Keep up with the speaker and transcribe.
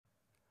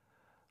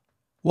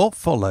What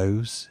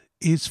follows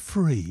is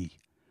free.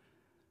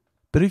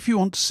 But if you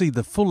want to see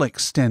the full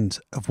extent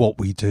of what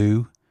we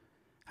do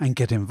and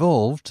get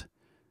involved,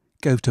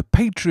 go to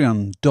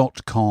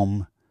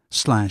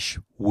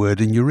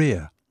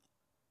patreon.com/wordinyourear.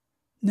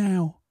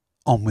 Now,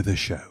 on with the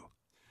show.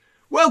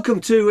 Welcome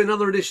to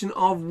another edition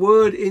of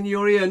Word in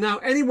Your Ear. Now,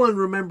 anyone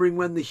remembering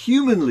when the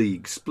Human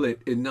League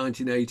split in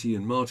 1980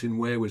 and Martyn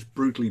Ware was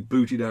brutally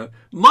booted out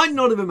might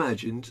not have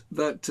imagined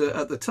that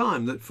at the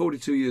time that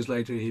 42 years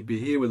later he'd be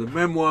here with a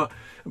memoir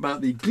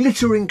about the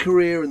glittering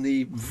career and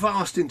the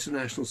vast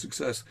international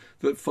success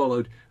that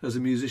followed as a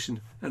musician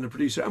and a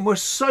producer. And we're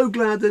so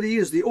glad that he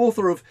is the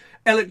author of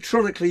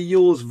Electronically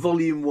Yours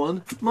Volume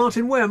 1,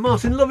 Martyn Ware.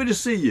 Martyn, lovely to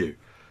see you.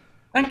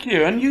 Thank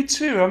you, and you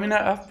too. I mean,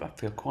 I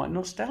feel quite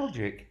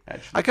nostalgic,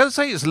 actually. I gotta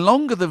say, it's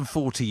longer than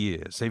 40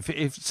 years.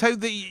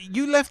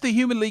 You left the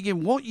Human League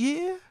in what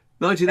year?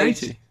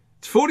 1980.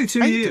 It's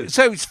 42 years.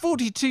 So it's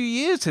 42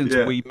 years since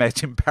we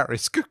met in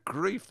Paris. Good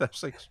grief,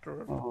 that's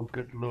extraordinary. Oh,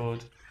 good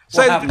Lord.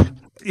 So, what happened?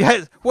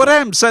 Yeah, what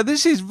happened? So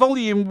this is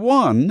Volume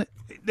 1.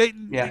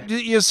 Yeah.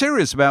 You're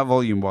serious about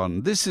Volume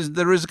 1?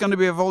 There is going to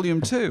be a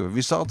Volume 2. Have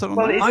you started on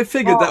that? I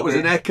figured that was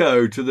an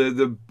echo to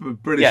the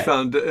British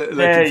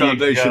Electric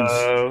Foundation's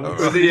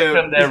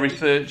their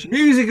research.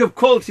 Music of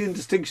Quality and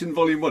Distinction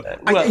Volume 1.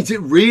 Is it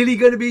really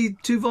going to be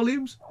 2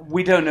 volumes?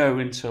 We don't know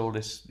until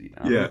this.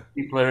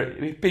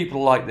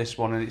 People like this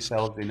one and it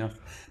sells enough.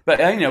 But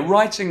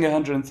writing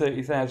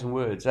 130,000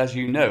 words, as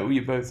you know,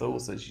 you're both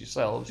authors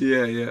yourselves.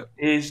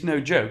 Is no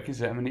joke,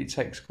 is it? I mean, it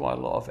takes quite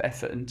a lot of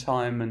effort and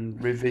time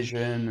and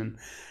revision, and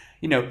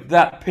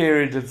that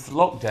period of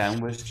lockdown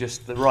was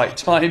just the right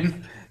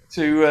time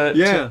to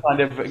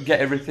kind of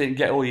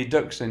get all your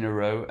ducks in a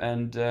row.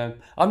 And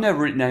I've never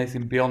written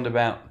anything beyond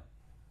about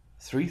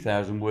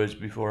 3,000 words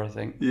before, I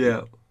think.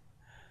 Yeah.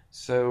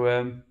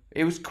 So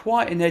it was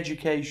quite an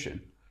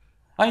education.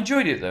 I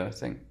enjoyed it though, I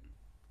think.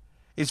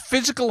 It's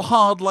physical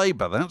hard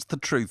labour. That's the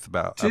truth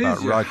about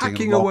writing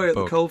hacking a long away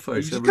book. at the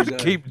coalface. You've got to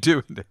keep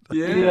doing it.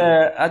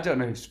 Yeah, I don't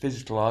know if it's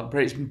physical hard,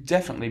 but it's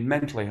definitely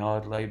mentally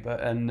hard labour.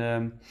 And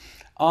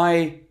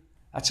I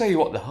tell you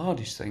what, the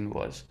hardest thing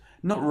was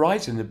not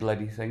writing the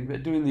bloody thing,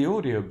 but doing the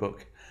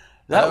audiobook.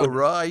 That was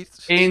right.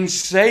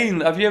 Insane.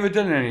 Have you ever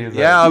done any of that?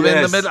 Yeah, I'm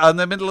in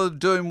the middle of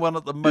doing one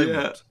at the moment.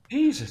 Yeah.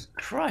 Jesus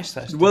Christ,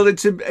 that's well.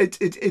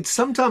 It's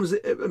sometimes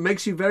it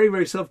makes you very,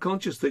 very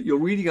self-conscious that you're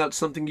reading out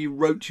something you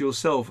wrote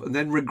yourself and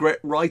then regret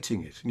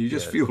writing it, and you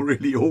just feel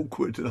really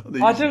awkward.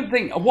 I don't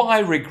think what I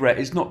regret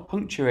is not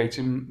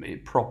punctuating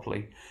it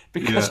properly,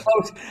 because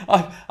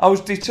I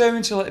was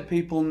determined to let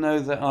people know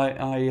that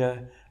I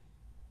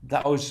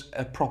was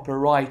a proper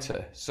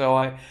writer. So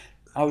I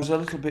was a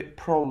little bit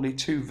probably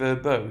too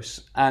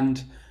verbose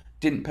and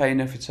didn't pay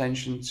enough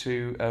attention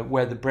to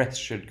where the breath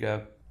should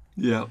go.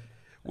 Yeah.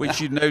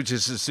 Which you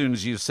notice as soon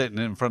as you're sitting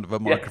in front of a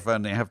microphone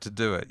and you have to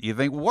do it. You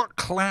think, what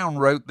clown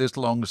wrote this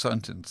long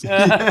sentence?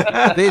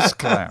 This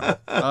clown.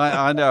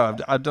 I know,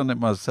 I've done it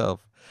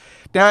myself.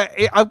 Now,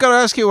 I've got to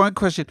ask you one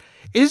question.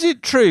 Is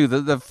it true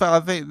that I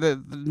think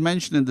that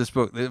mentioned in this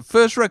book, the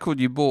first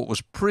record you bought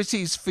was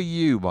Pretties For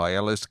You by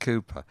Alice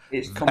Cooper?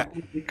 It's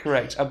completely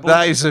correct.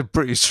 That is a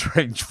pretty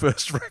strange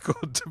first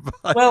record to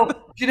buy. Well, do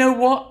you know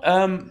what?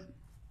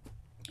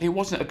 It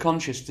wasn't a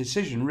conscious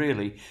decision,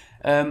 really.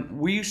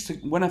 We used to,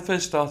 when I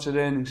first started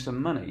earning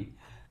some money,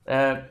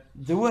 there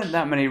weren't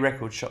that many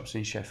record shops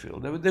in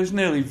Sheffield. There was an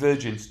early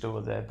Virgin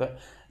store there,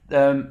 but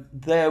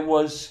there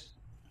was,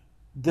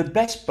 the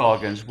best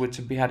bargains were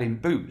to be had in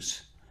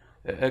Boots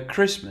at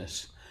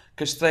Christmas,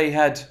 because they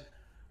had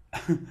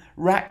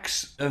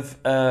racks of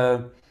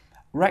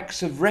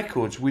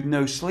records with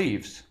no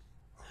sleeves.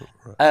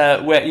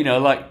 Where,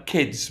 like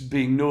kids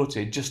being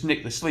naughty, just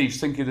nick the sleeves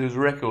thinking there was a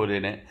record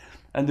in it,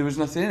 and there was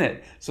nothing in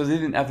it, so they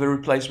didn't have a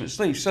replacement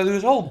sleeve. So there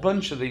was a whole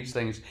bunch of these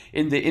things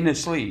in the inner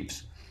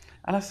sleeves,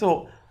 and I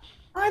thought,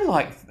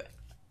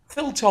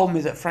 Phil told me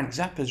that Frank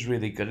Zappa's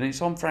really good, and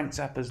it's on Frank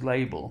Zappa's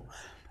label,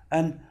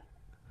 and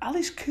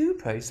Alice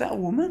Cooper, is that a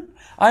woman?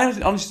 I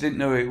honestly didn't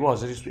know who it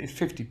was. It's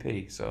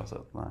 50p, so I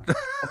thought, I'll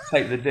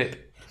take the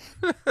dip.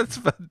 That's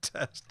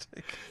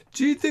fantastic.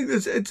 Do you think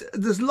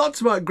there's lots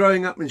about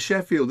growing up in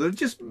Sheffield that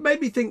just made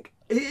me think,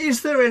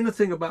 is there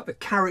anything about the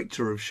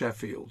character of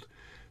Sheffield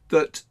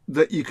that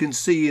you can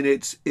see in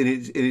its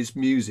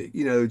music?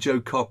 Joe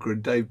Cocker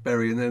and Dave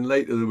Berry, and then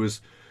later there was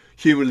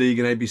Human League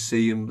and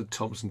ABC and the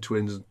Thompson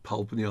Twins and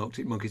Pulp and the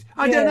Arctic Monkeys.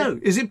 I don't know.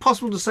 Is it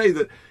possible to say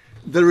that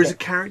there is a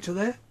character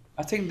there?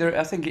 I think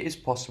it is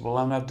possible,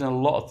 and I've done a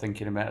lot of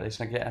thinking about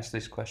this. I get asked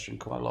this question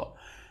quite a lot,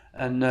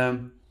 and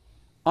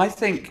I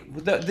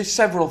think there's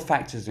several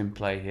factors in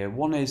play here.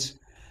 One is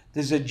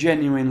there's a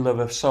genuine love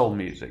of soul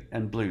music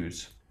and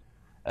blues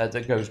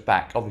that goes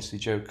back, obviously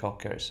Joe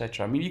Cocker,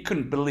 etc. I mean, you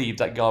couldn't believe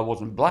that guy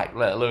wasn't black,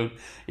 let alone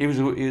he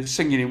was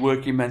singing in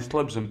working men's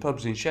clubs and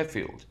pubs in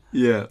Sheffield.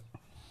 Yeah.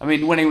 I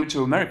mean, when he went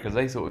to America,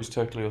 they thought it was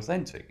totally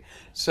authentic.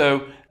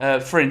 So,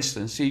 for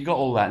instance, so you got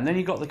all that, and then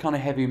you got the kind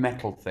of heavy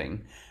metal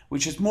thing,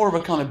 which is more of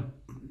a kind of,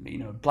 you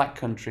know, black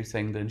country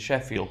thing than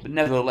Sheffield. But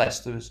nevertheless,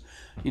 there was,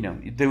 you know,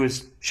 there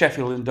was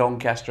Sheffield and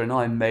Doncaster and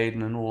Iron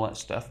Maiden and all that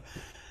stuff.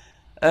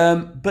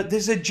 But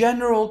there's a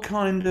general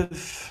kind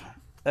of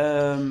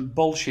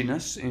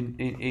bolshiness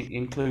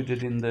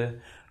included in the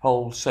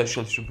whole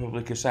Socialist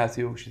Republic of South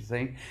Yorkshire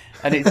thing,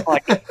 and it's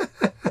like,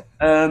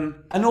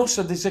 and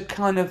also there's a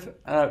kind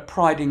of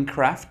pride in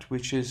craft,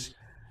 which is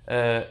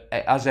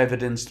as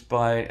evidenced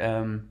by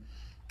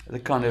the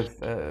kind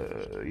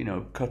of you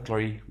know,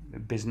 cutlery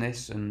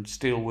business and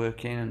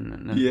steelworking,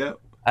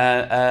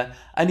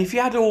 and if you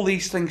add all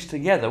these things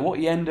together, what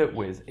you end up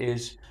with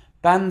is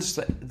bands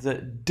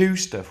that do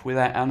stuff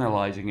without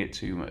analysing it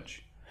too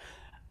much.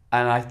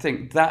 And I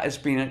think that has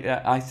been,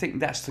 I think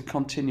that's the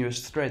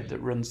continuous thread that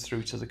runs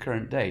through to the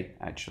current day,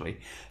 actually.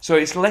 So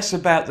it's less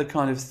about the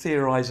kind of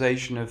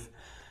theorisation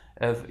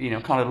of you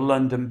know, kind of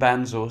London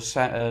bands or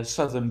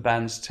southern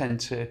bands tend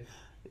to,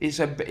 it's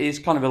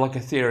kind of like a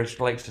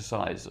theoretical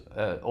exercise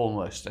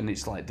almost, and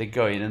it's like they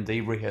go in and they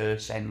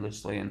rehearse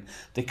endlessly and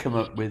they come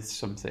up with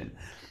something.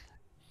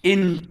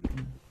 In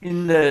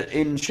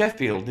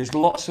Sheffield, there's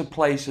lots of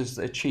places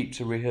that are cheap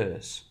to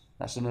rehearse.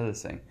 That's another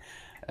thing.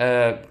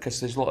 Because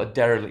there's a lot of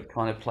derelict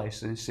kind of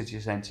places in the city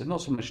centre.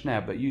 Not so much now,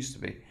 but it used to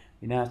be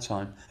in our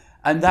time.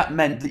 And that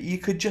meant that you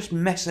could just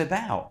mess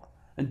about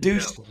and do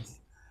stuff,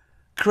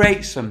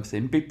 create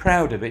something, be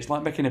proud of it. It's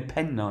like making a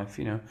penknife,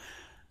 you know.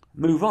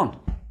 Move on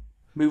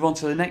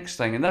to the next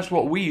thing. And that's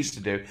what we used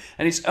to do.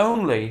 And it's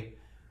only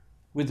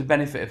with the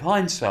benefit of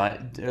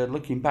hindsight,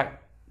 looking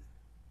back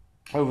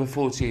over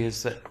 40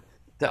 years,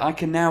 that I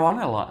can now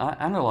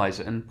analyse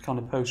it and kind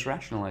of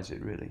post-rationalise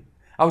it, really.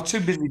 I was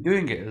too busy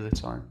doing it at the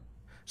time.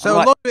 So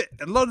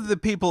a lot of the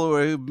people who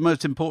are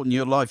most important in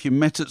your life you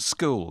met at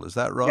school, is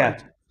that right? Yeah,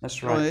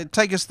 that's right.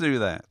 Take us through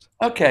that.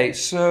 Okay,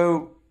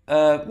 so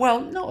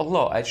well, not a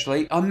lot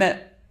actually. I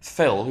met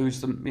Phil,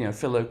 who's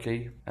Phil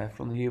Oakey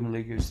from the Human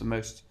League, who's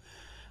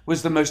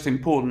was the most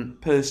important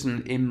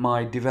person in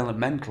my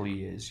developmental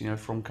years. You know,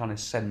 from kind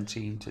of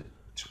 17 to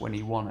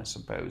 21, I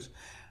suppose.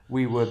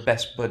 We were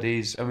best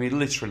buddies, and we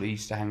literally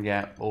used to hang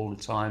out all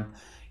the time.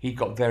 He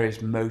got various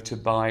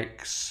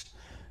motorbikes,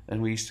 and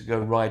we used to go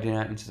riding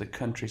out into the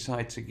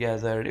countryside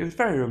together. It was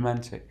very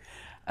romantic.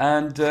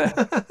 And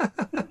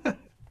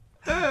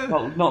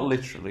well, not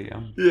literally.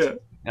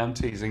 I'm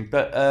teasing.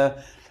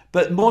 But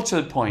more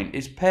to the point,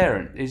 his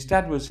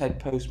dad was head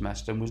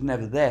postmaster and was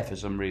never there for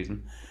some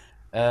reason.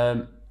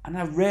 And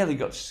I rarely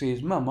got to see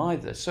his mum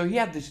either. So he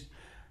had this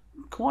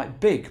quite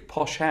big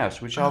posh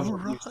house, which I was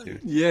used to.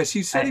 Yes,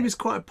 you said he was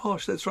quite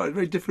posh. That's right,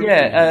 very different.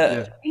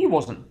 He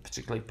wasn't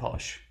particularly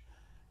posh,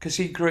 because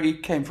he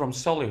came from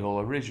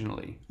Solihull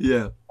originally.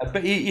 Yeah.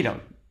 But he, you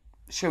know,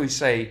 shall we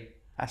say,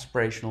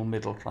 aspirational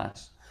middle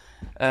class.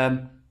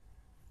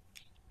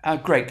 A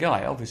great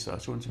guy, obviously. I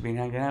just wanted to be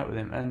hanging out with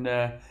him. And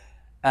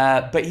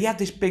but he had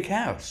this big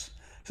house.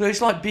 So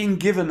it's like being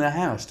given a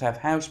house to have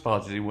house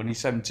parties when you're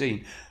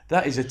 17.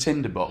 That is a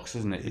tinderbox,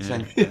 isn't it?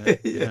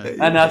 Essentially.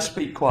 And I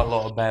speak quite a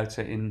lot about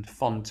it in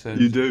fond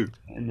terms. You do.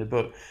 In the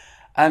book.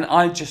 And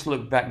I just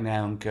look back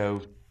now and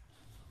go,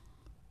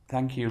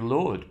 thank you,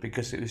 Lord,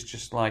 because it was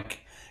just like,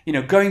 you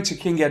know, going to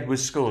King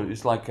Edward's School, it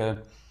was like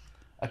a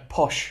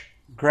posh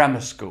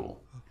grammar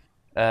school.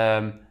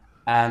 And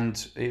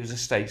it was a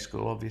state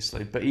school,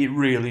 obviously, but it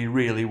really,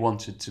 really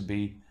wanted to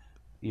be,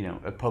 you know,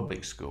 a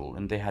public school.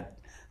 And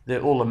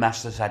all the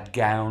masters had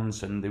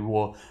gowns, and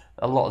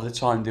a lot of the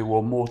time they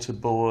wore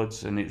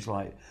mortarboards, and it's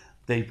like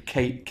they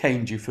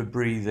caned you for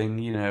breathing,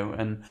 you know,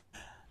 and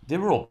they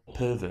were all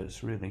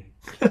perverts, really.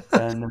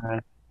 And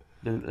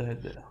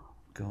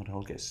God,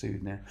 I'll get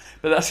sued now.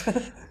 But that's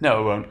no, I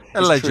won't.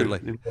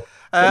 Allegedly.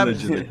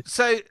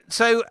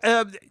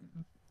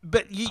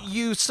 But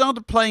you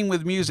started playing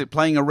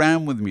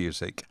around with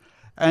music,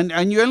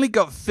 and you only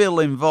got Phil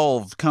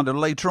involved kind of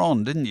later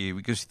on, didn't you?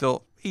 Because you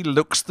thought he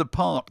looks the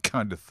part,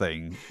 kind of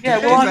thing. Yeah,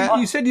 well,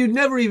 you said you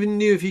never even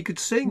knew if he could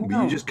sing,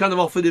 but you just kind of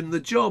offered him the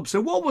job.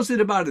 So what was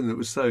it about him that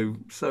was so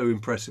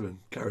impressive and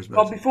charismatic?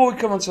 Well, before we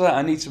come on to that,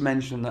 I need to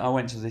mention that I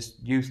went to this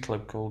youth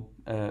club called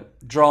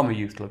drama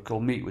youth club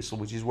called Meat Whistle,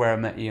 which is where I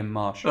met Ian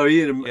Marsh. Oh,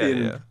 Ian.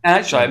 And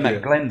actually, I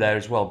met Glenn there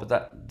as well, but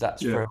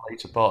that's for a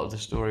later part of the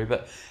story.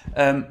 But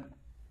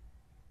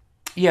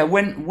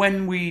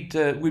when we'd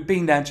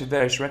been down to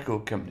various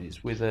record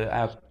companies with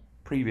our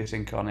previous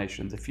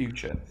incarnation, The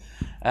Future,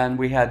 and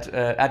we had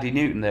Addy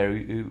Newton there,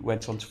 who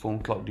went on to form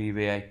Clock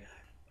DVA,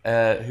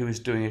 who was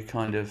doing a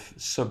kind of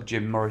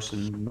sub-Jim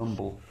Morrison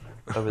mumble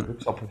over the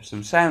top of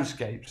some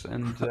soundscapes,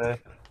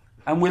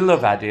 and we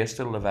love Addy. I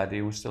still love Addy,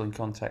 and we're still in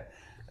contact,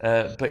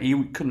 but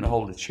he couldn't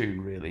hold a tune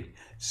really.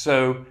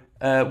 So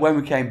when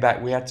we came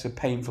back, we had to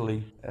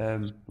painfully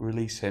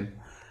release him,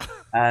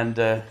 and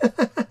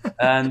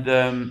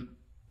then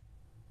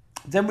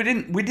we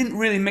didn't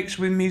really mix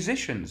with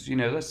musicians. You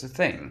know, that's the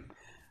thing,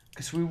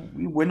 because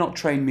we're not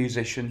trained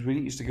musicians. We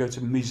didn't used to go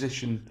to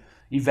musician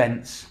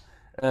events.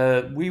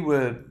 We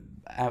were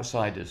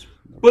outsiders.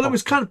 Well, it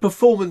was kind of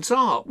performance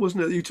art,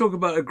 wasn't it? You talk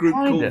about a group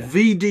called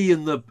VD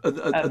and the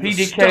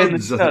VDK and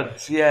the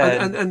Studs,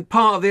 yeah. And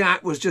part of the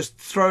act was just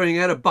throwing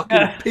out a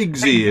bucket of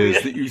pig's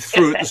ears that you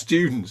threw at the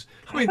students.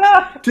 I mean,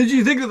 did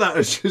you think of that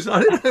as just,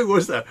 I don't know,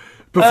 was that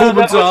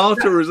performance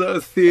art or is that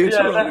a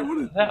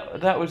theatre? Yeah,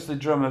 that was the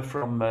drummer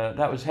from,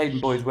 that was Hayden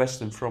Boyd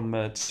Weston from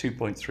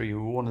 2.3,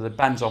 who were one of the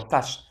bands on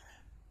Fast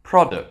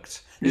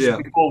Product. This is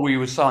before we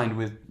were signed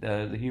with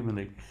the Human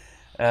League.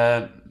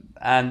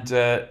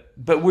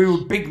 But we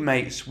were big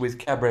mates with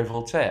Cabaret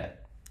Voltaire.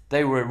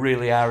 They were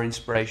really our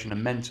inspiration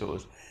and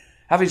mentors.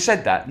 Having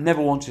said that,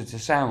 never wanted to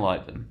sound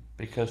like them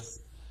because,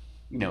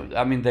 you know,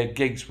 I mean, their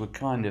gigs were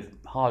kind of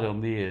hard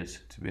on the ears,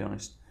 to be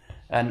honest.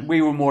 And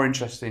we were more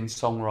interested in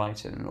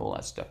songwriting and all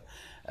that stuff.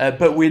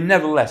 But we're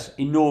nevertheless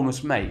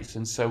enormous mates,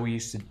 and so we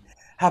used to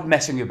have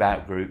messing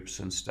about groups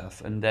and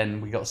stuff, and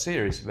then we got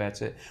serious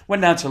about it.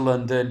 Went down to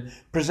London,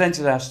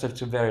 presented our stuff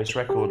to various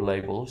record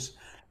labels,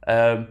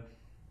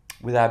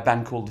 with our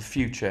band called The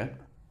Future,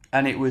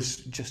 and it was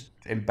just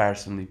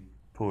embarrassingly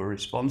poor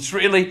response,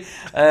 really,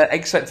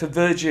 except for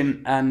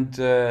Virgin and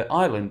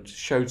Ireland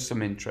showed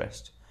some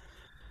interest.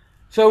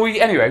 So we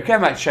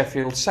came back to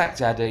Sheffield, sacked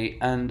Addy,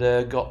 and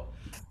got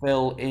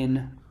Phil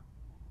in,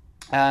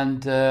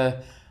 and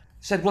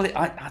said, well,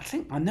 I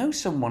think I know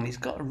someone, he's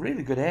got a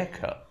really good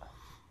haircut,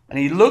 and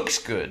he looks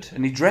good,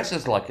 and he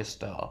dresses like a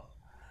star.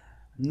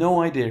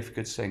 No idea if he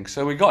could sing.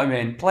 So we got him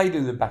in, played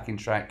him the backing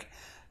track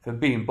for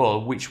Being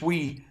Boiled, which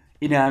we,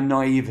 in our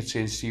naivety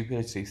and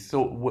stupidity,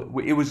 thought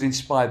it was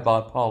inspired by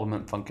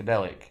Parliament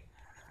Funkadelic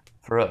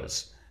for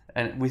us.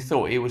 And we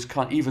thought it was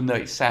even though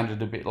it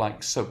sounded a bit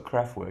like Sub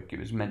Kraftwerk, it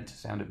was meant to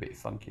sound a bit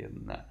funkier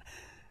than that.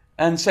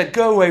 And said,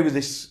 go away with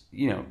this,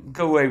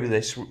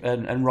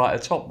 and write a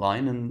top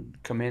line and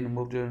come in and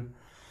we'll do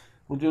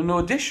an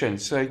audition.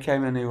 So he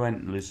came and he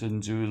went, listen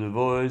to the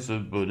voice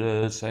of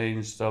Buddha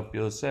saying, stop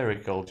your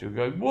sericulture. We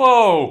go,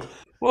 whoa,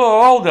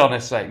 hold on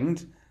a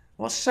second.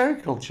 What's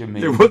sericulture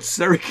mean? Yeah, what's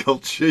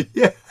sericulture?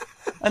 Yeah.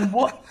 And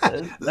what?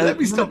 Let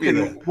me stop you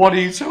there. What are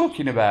you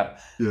talking about?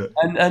 Yeah.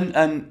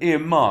 And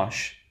Ian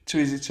Marsh, to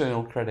his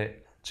eternal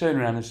credit, turned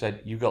around and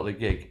said, you got the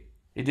gig.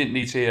 He didn't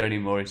need to hear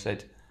anymore. He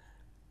said,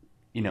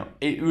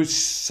 it was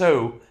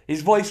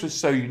his voice was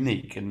so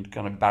unique and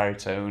kind of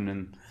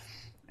baritone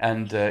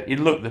and he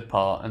looked the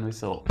part, and we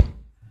thought,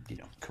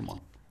 come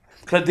on.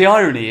 But the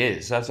irony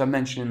is, as I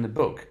mentioned in the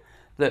book,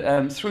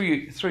 that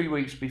 3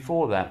 weeks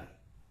before that,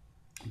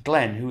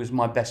 Glenn, who was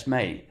my best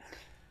mate,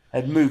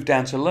 had moved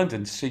down to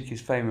London to seek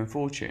his fame and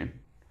fortune,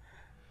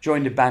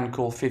 joined a band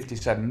called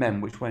 57 Men,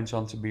 which went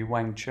on to be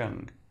Wang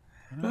Chung,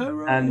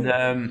 and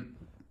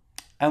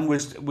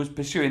was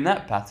pursuing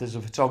that path as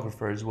a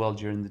photographer as well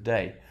during the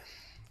day.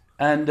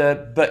 And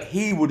but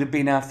he would have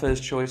been our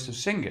first choice of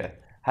singer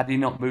had he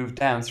not moved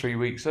down 3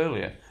 weeks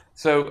earlier.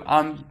 So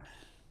I'm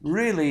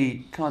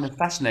really kind of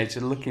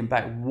fascinated looking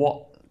back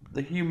what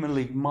the Human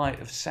League might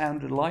have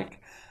sounded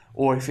like,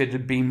 or if it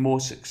had been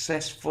more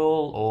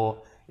successful,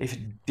 or if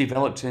it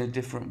developed in a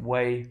different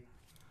way,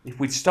 if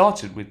we'd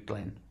started with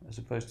Glenn as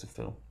opposed to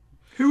Phil.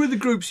 Who were the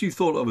groups you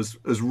thought of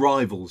as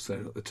rivals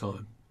then at the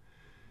time?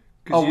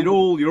 Because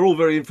you're all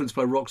very influenced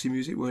by Roxy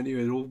Music, weren't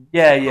you?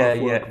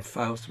 Yeah.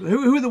 Faust.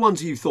 Who are the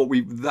ones that you thought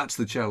that's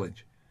the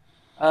challenge?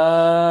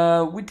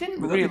 We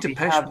didn't really have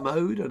Depeche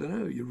Mode. I don't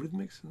know,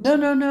 Eurythmics.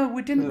 No.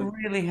 We didn't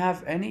really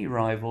have any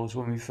rivals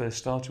when we first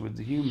started with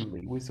the Human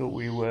League. We thought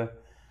we were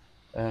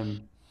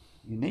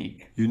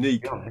unique. To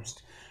be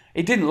honest,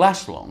 it didn't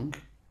last long.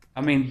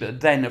 I mean,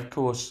 but then of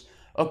course,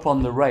 up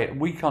on the rate,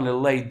 we kind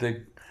of laid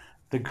the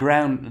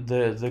ground.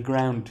 The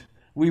ground.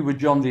 We were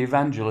John the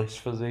Evangelist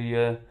for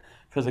the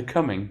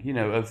coming,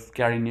 of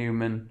Gary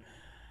Numan,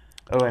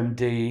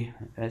 OMD,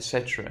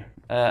 etc.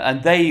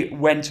 And they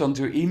went on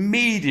to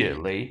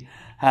immediately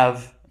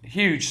have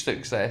huge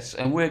success,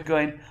 and we're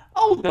going,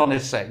 hold on a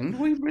second,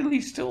 we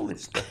released all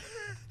this stuff.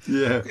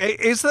 Yeah.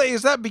 Is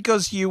that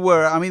because you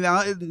were, I mean,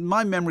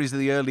 my memories of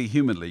the early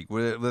Human League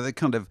were the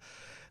kind of,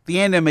 the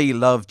enemy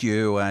loved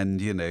you,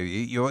 and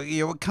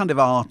you were kind of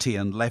arty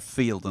and left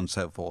field and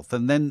so forth,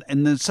 and then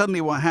suddenly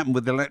what happened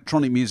with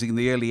electronic music in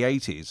the early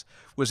 80s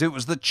was it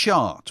was the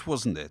chart,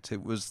 wasn't it?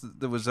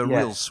 There was a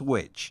real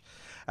switch,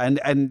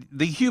 and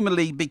the Human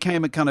League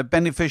became a kind of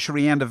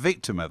beneficiary and a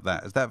victim of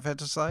that. Is that fair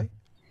to say?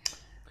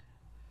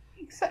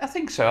 I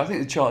think so. I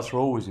think the charts were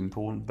always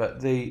important,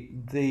 but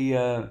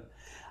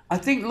I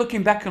think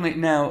looking back on it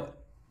now,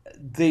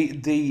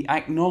 the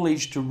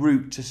acknowledged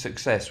route to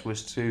success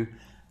was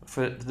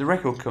for the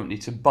record company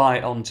to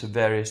buy onto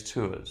various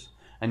tours,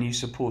 and you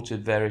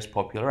supported various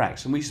popular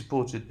acts. And we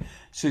supported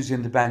Susie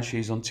and the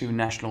Banshees on 2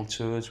 national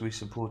tours. We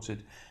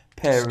supported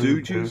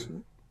Peru, Stooges,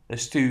 the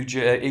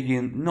Stooges,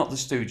 Iggy, not the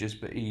Stooges,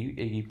 but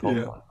Iggy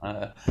Pop.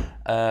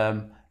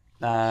 Yeah.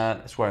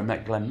 That's where I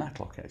met Glenn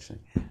Matlock. Actually,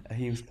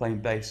 he was playing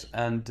bass,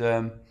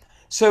 and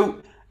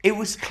so it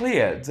was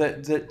clear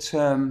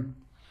that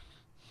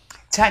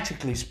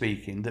tactically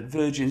speaking, that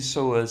Virgin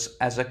saw us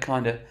as a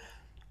kind of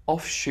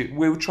offshoot.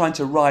 We were trying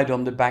to ride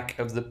on the back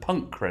of the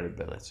punk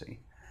credibility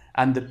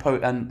and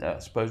I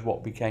suppose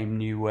what became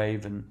new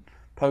wave and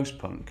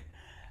post-punk.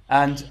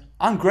 And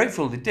I'm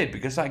grateful they did,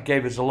 because that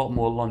gave us a lot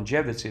more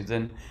longevity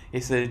than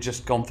if they had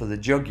just gone for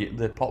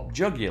the pop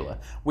jugular.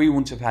 We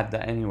wouldn't have had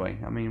that anyway.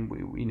 I mean,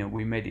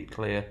 we made it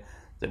clear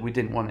that we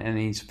didn't want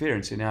any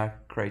interference in our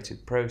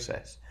creative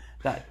process.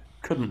 That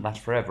couldn't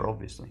last forever,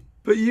 obviously.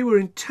 But you were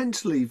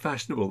intensely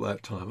fashionable at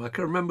that time. I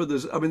can remember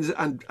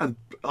and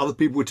other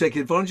people were taking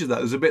advantage of that.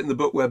 There's a bit in the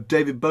book where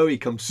David Bowie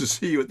comes to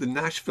see you at the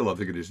Nashville, I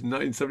think it is, in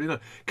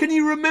 1979. Can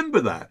you remember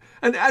that?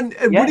 And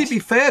yes. Would it be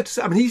fair to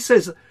say, I mean,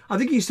 I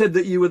think he said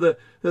that you were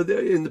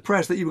in the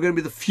press that you were going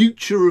to be the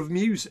future of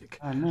music.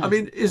 I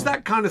mean, is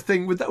that kind of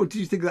thing, do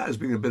you think that has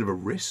been a bit of a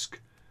risk?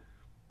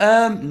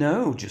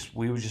 No,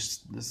 we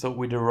just thought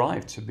we'd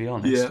arrived, to be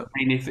honest. Yeah.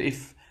 I mean,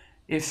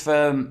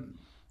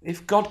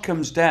 if God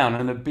comes down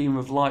and a beam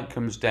of light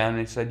comes down and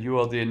he said, "You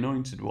are the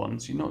anointed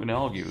ones," you're not going to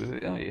argue with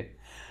it, are you?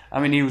 I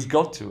mean, he was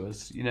God to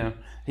us, you know.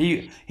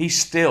 He's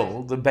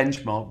still the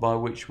benchmark by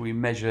which we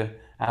measure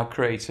our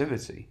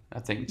creativity,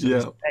 I think, to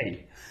this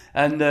day.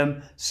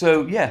 And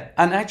so, yeah.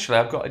 And actually,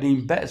 I've got an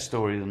even better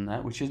story than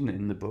that, which isn't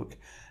in the book.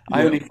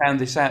 I only found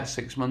this out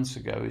 6 months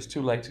ago. It's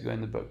too late to go in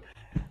the book.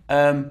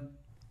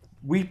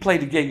 We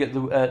played a gig at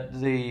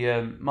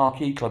the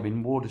Marquee Club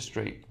in Wardour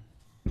Street,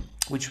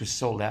 which was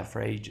sold out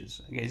for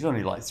ages. It's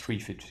only like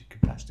 350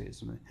 capacity or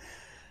something.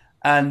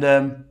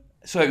 And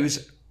so it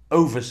was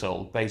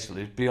oversold,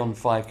 basically. It was beyond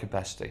 5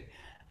 capacity.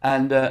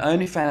 And I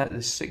only found out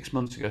this 6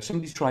 months ago.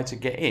 Somebody tried to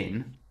get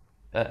in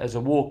as a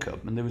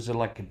walk-up, and there was a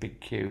big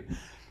queue.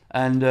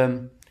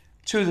 And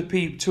two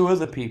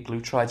other people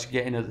who tried to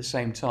get in at the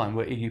same time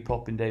were Iggy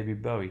Pop and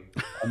David Bowie.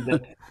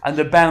 And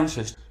the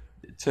bouncers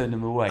turned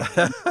them away.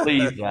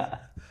 Believe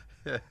that.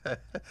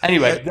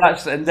 Anyway,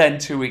 and then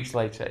 2 weeks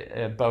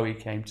later, Bowie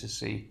came to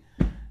see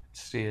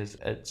us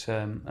at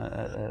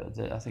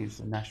I think it's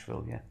the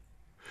Nashville, yeah.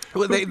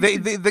 Well,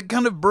 the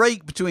kind of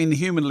break between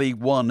Human League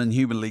 1 and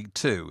Human League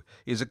 2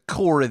 is a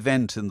core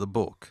event in the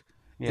book,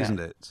 isn't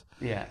it?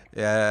 Yeah.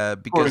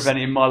 Because, core event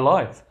in my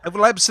life.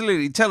 Well,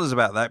 absolutely. Tell us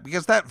about that,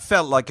 because that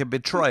felt like a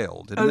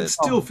betrayal, didn't it? And it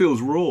still feels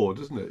raw,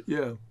 doesn't it?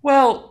 Yeah.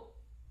 Well,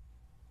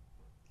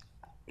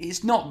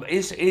 it's not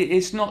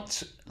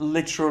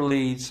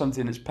literally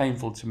something that's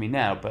painful to me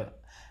now,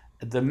 but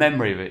the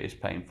memory of it is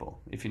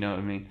painful, if you know what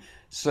I mean.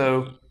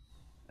 So,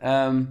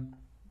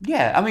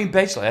 yeah, I mean,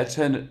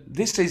 basically,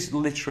 this is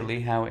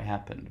literally how it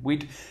happened.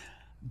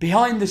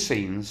 Behind the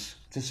scenes,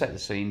 to set the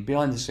scene,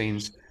 behind the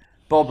scenes,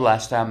 Bob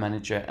Last, our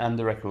manager, and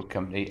the record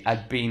company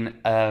had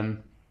been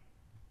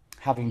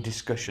having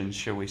discussions,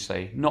 shall we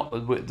say, not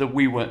that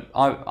we weren't,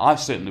 I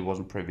certainly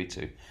wasn't privy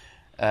to.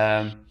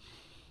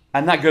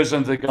 And that goes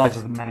under the guise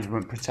of the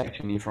management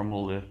protecting you from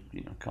all the,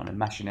 kind of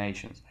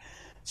machinations.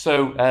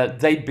 So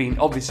they'd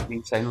obviously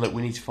been saying, look,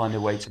 we need to find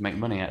a way to make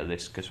money out of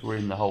this, because we're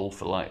in the hole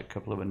for like a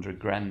couple of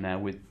 $100,000 now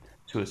with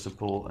tour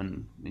support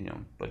and,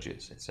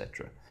 budgets,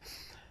 etc.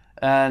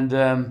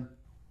 And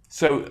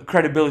so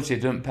credibility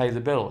doesn't pay the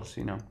bills,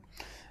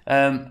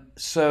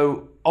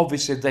 So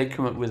obviously they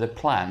come up with a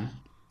plan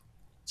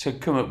to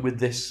come up with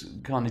this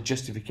kind of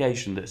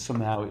justification that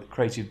somehow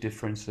creative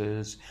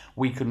differences,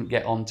 we couldn't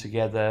get on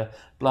together,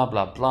 blah,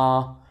 blah,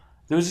 blah.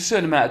 There was a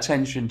certain amount of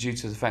tension due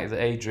to the fact that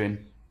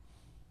Adrian,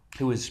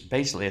 who was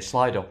basically a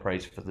slide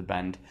operator for the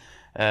band,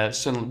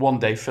 suddenly one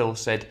day Phil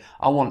said,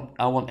 I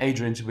want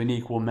Adrian to be an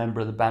equal member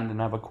of the band and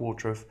have a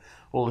quarter of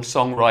all the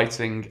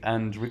songwriting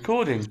and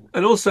recording.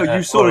 And also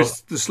you saw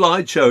the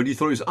slideshow and you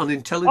thought it was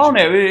unintelligible. Oh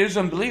no, it was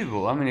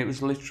unbelievable. I mean, it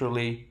was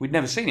literally, we'd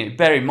never seen it.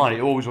 Bear in mind, it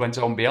always went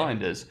on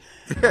behind us.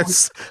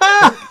 Yes.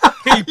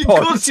 Of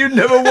course you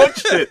never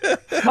watched it.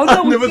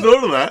 I never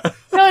thought of that.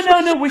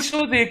 No, we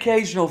saw the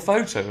occasional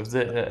photo of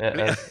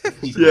the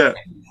yeah.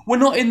 We're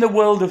not in the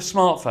world of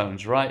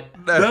smartphones, right?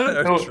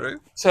 No, true.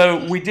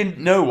 So we didn't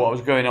know what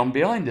was going on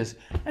behind us.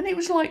 And it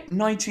was like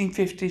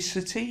 1950s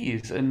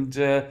settees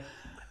and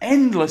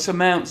endless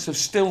amounts of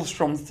stills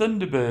from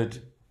Thunderbird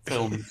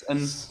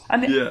films,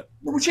 and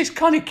which is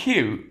kind of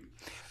cute.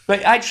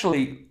 But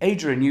actually,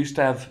 Adrian used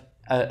to have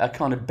a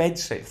kind of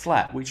bedsit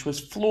flat, which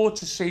was floor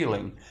to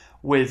ceiling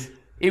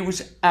it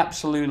was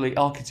absolutely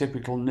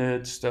archetypical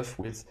nerd stuff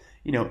with,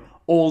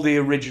 all the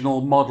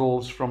original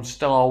models from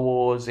Star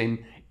Wars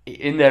in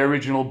their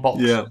original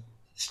boxes,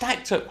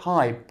 stacked up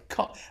high,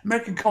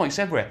 American comics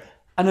everywhere,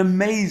 an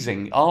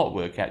amazing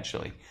artwork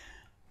actually.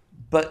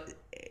 But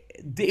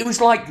it was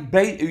like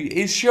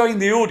it's showing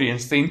the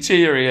audience the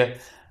interior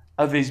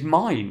of his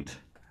mind,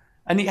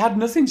 and it had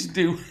nothing to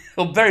do,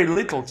 or very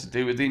little to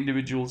do, with the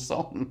individual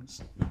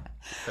songs.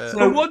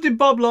 So what did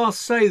Bob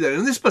Last say then?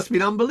 And this must have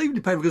been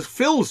unbelievably painful, because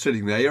Phil's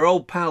sitting there, your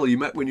old pal you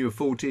met when you were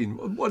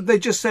 14. What, they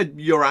just said,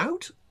 you're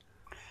out?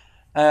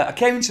 I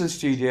came into the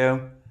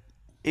studio.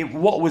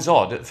 What was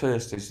odd at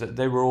first is that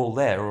they were all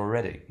there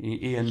already.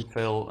 Ian,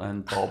 Phil,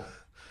 and Bob,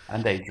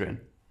 and Adrian.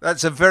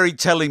 That's a very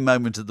telling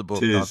moment of the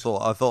book. I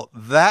thought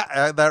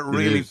that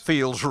really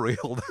feels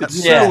real.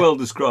 It's so well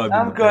described.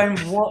 I'm going,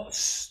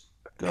 what's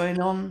going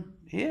on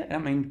here? I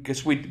mean,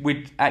 because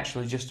we'd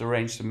actually just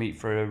arranged to meet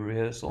for a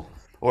rehearsal,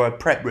 or a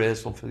prep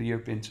rehearsal for the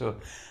European tour.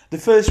 The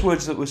first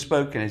words that were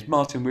spoken is,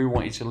 Martyn, we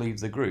want you to leave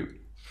the group.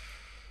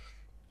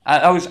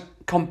 I was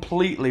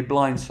completely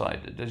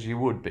blindsided, as you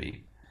would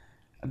be.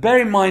 Bear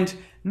in mind,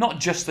 not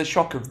just the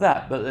shock of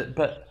that,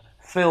 but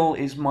Phil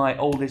is my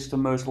oldest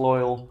and most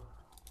loyal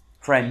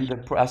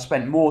friend. I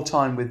spent more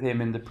time with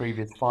him in the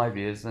previous 5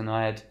 years than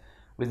I had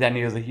with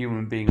any other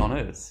human being on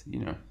earth. You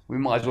know, we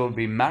might as well have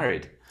been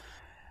married.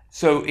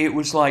 So it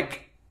was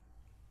like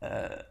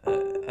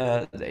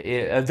a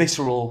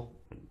visceral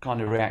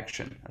kind of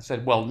reaction. I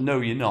said, "Well, no,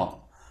 you're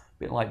not." A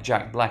bit like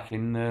Jack Black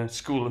in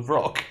School of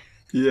Rock.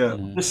 Yeah.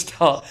 The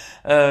start,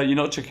 you're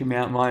not chucking me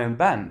out of my own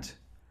band.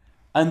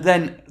 And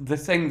then the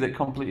thing that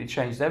completely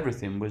changed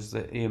everything was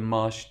that Ian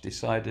Marsh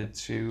decided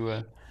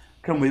to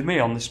come with me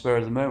on the spur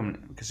of the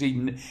moment, because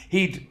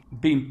he'd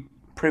been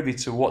privy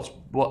to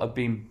what had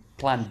been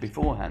planned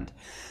beforehand.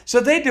 So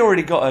they'd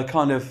already got a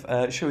kind of,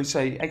 shall we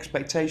say,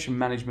 expectation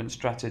management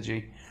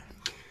strategy.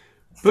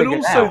 But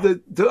also,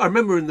 I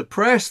remember in the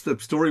press, the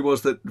story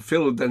was that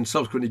Phil had then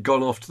subsequently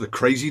gone off to the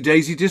Crazy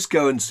Daisy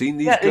Disco and seen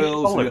these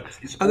girls.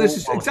 And this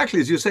is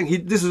exactly as you're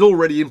saying, this is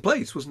already in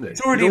place, wasn't it?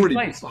 It's already in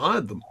place.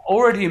 Hired them.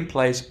 Already in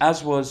place,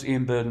 as was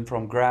Ian Burden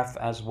from Graph,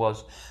 as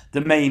was the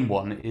main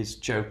one is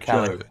Joe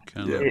Callaghan.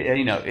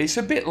 You know, it's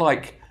a bit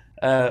like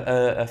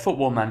a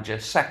football manager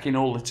sacking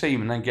all the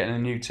team and then getting a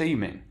new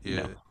team in. You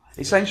know?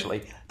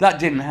 Essentially, that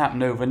didn't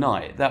happen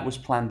overnight. That was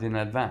planned in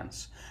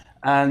advance.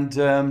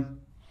 And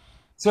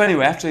so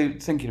anyway, after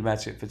thinking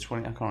about it for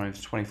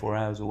 24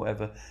 hours or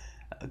whatever,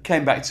 I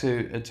came back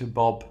to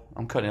Bob,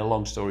 I'm cutting a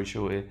long story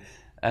short here,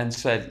 and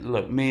said,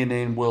 look, me and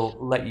Ian will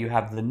let you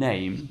have the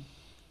name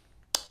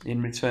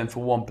in return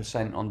for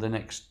 1% on the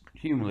next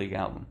Human League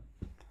album,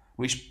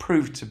 which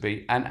proved to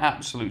be an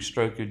absolute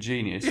stroke of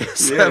genius.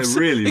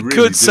 It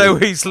could so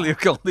easily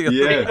have gone the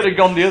other way. It could have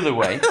gone the other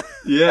way.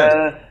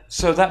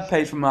 So that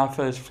paid for my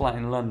first flat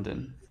in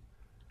London.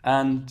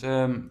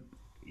 And...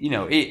 you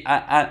know,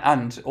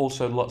 and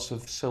also lots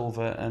of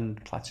silver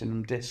and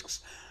platinum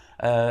discs.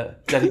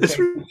 It's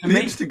really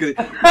interesting.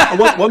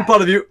 One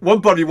part of you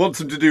wants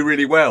them to do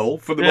really well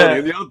for the money,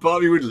 and the other part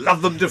of you would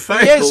love them to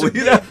fail. Yes,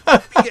 you know?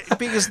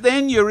 Because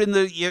then you're in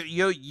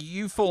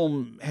you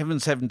form Heaven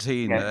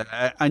 17,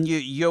 and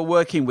you're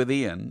working with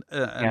Ian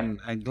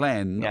and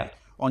Glenn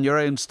on your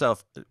own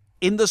stuff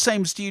in the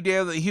same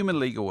studio that Human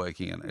League are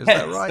working in. Is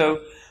that right?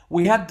 So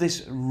we had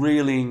this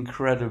really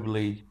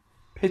incredibly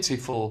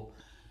pitiful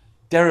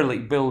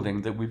derelict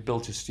building that we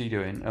built a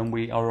studio in, and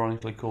we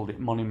ironically called it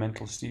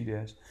Monumental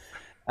Studios.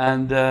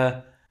 And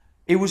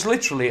it was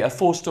literally a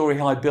 4-story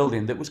high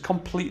building that was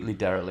completely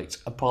derelict,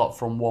 apart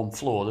from one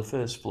floor, the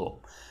first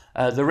floor.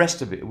 The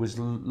rest of it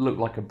looked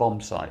like a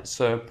bomb site.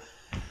 So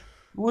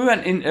we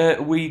went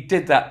in, we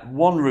did that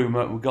one room,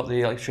 we got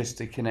the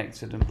electricity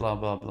connected and blah,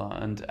 blah, blah.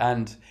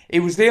 And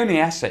it was the only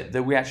asset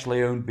that we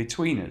actually owned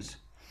between us.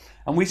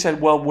 And we said,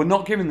 well, we're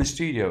not giving the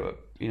studio up.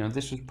 You know,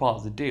 this was part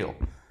of the deal.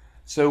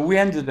 So we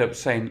ended up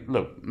saying,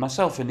 look,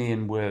 myself and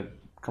Ian were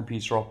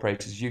computer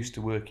operators used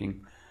to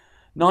working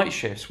night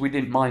shifts. We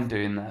didn't mind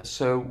doing that.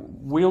 So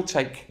we'll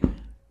take,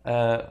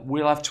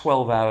 we'll have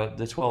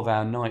the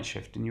 12-hour night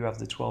shift, and you have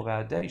the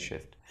 12-hour day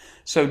shift.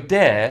 So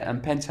Dare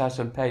and Penthouse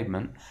and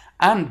Pavement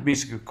and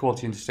Music of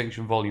Quality and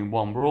Distinction Volume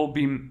 1 were all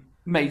being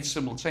made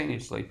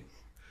simultaneously.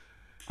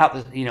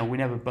 We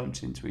never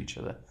bumped into each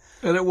other.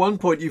 And at one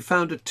point you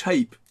found a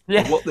tape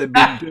of what they've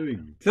been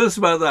doing. Tell us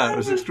about that. It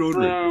was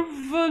extraordinary.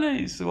 So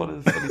funny. It's one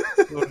of the funny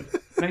stories.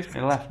 Makes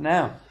me laugh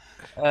now.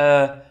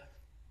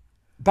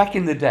 Back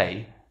in the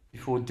day,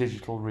 before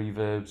digital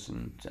reverbs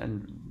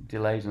and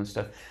delays and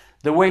stuff,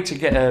 the way to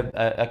get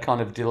a kind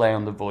of delay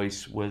on the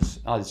voice was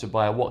either to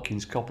buy a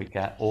Watkins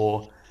copycat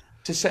or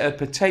to set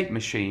up a tape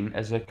machine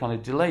as a kind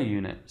of delay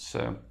unit.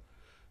 So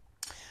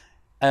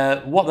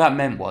what that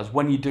meant was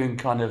when you're doing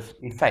kind of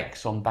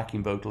effects on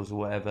backing vocals or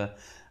whatever,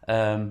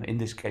 in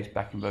this case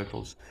backing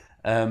vocals,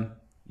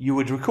 you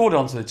would record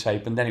onto the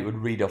tape and then it would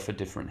read off a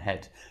different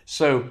head.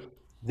 So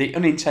the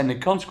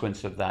unintended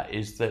consequence of that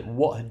is that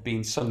what had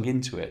been sung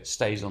into it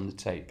stays on the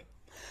tape.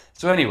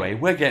 So anyway,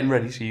 we're getting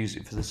ready to use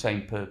it for the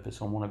same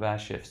purpose on one of our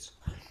shifts.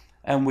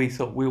 And we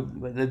thought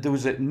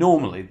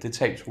normally the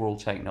tapes were all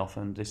taken off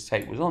and this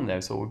tape was on there.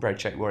 So we better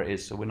check where it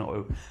is so we're not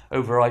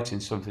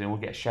overwriting something and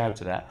we'll get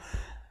shouted at.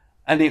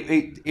 And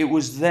it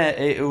was there.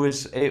 It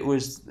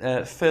was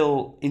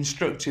Phil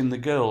instructing the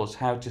girls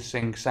how to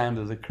sing "Sound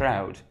of the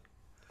Crowd."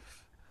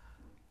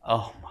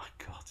 Oh my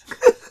God!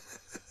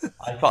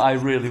 I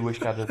really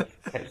wish I'd have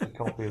kept a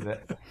copy of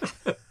it.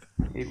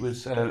 It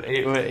was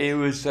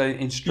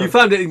instructing. You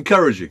found it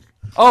encouraging.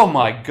 Oh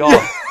my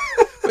God!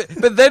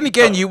 But then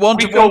again, you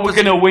wanted. We thought we're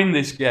going to win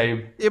this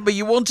game. Yeah, but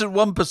you wanted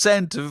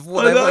 1% of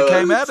whatever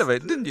came out of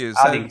it, didn't you?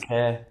 So... I didn't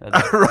care.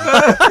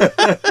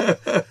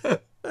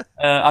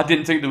 I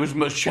didn't think there was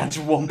much chance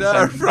of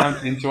 1%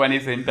 bouncing into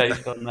anything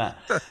based on that.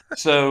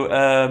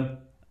 So,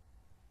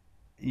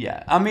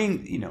 yeah, I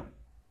mean,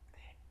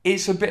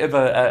 it's a bit of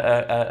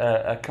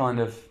a kind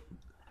of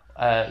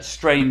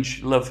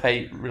strange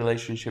love-hate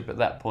relationship at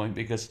that point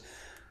because,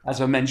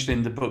 as I mentioned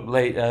in the book,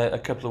 a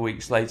couple of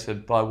weeks later,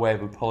 by way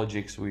of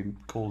apology, because we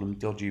call them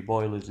dodgy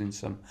boilers in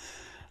some...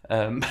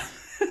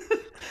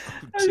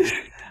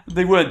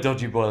 They weren't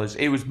dodgy boilers.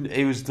 It was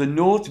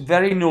the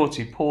very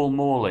naughty Paul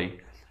Morley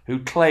who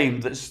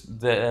claimed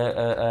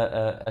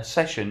that a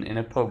session in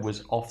a pub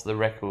was off the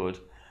record,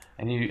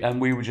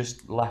 and we were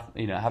just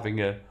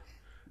having a,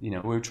 we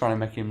were trying to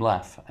make him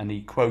laugh, and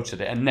he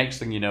quoted it, and next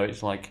thing you know,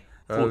 it's like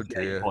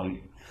 48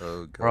 point.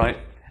 Oh God. Right.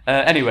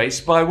 Anyway,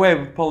 so by way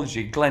of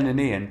apology, Glenn and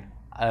Ian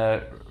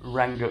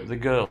rang up the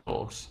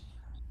girls.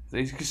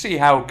 You can see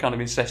how kind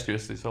of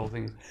incestuous this whole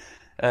thing is.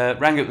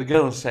 Rang up the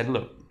girls and said,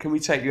 "Look, can we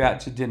take you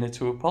out to dinner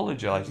to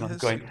apologise?" And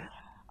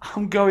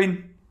I'm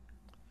going,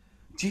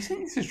 do you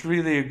think this is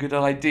really a good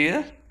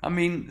idea? I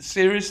mean,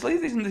 seriously,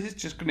 isn't this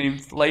just going to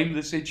inflame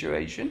the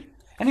situation?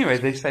 Anyway,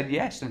 they said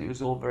yes, and it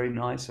was all very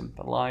nice and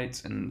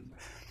polite, and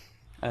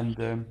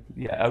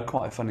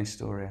quite a funny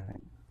story, I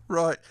think.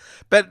 Right,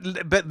 but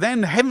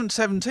then Heaven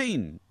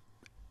 17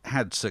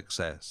 had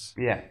success.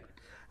 Yeah.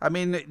 I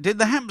mean, did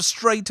that happen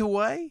straight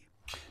away?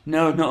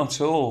 No, not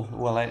at all.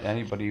 Well,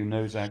 anybody who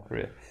knows our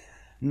career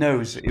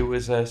knows it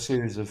was a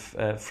series of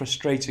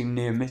frustrating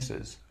near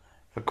misses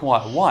for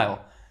quite a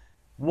while.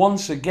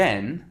 Once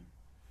again,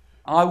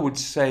 I would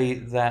say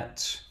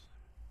that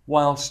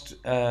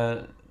whilst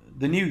the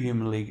New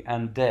Human League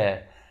and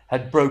Dare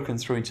had broken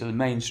through into the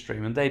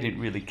mainstream, and they didn't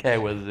really care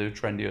whether they were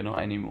trendy or not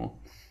anymore,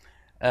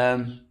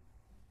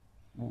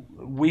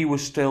 we were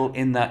still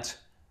in that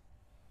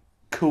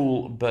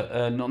cool but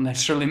not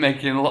necessarily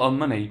making a lot of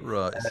money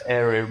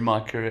area of my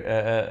career,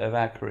 of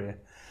our career.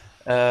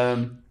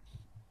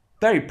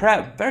 Very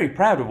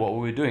proud of what we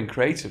were doing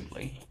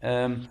creatively,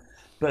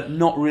 but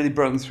not really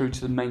broken through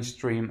to the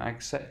mainstream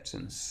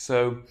acceptance.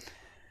 So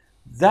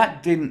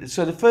that didn't.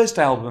 So the first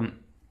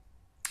album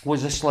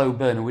was a slow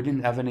burner. We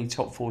didn't have any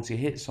top 40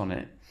 hits on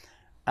it,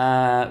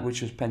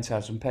 which was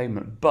Penthouse and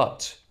Pavement,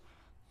 but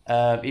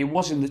it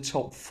was in the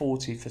top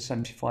 40 for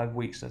 75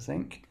 weeks, I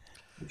think,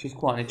 which is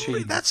quite an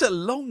achievement. That's a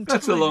long time.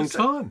 That's a long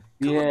time.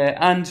 Yeah,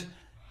 and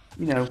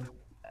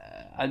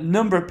a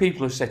number of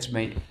people have said to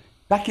me,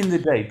 back in the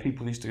day,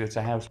 people used to go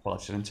to house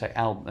parties and take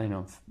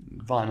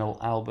vinyl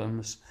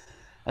albums,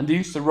 and they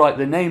used to write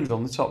their names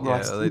on the top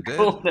right. Yeah, they did.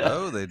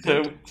 Oh, they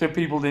did. So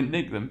people didn't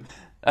nick them.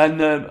 And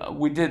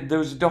we did. There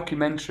was a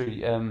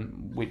documentary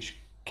which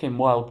Kim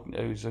Wilde,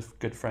 who's a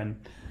good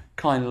friend,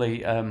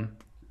 kindly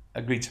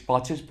agreed to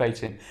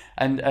participate in,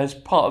 and as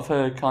part of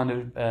her kind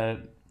of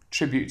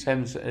tribute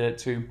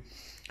to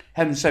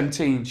Heaven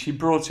 17, she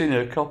brought in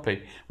her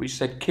copy which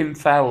said Kim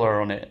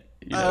Fowler on it.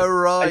 Oh,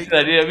 right.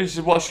 Said, this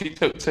is what she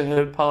took to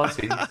her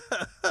party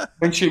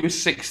when she was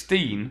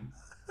 16,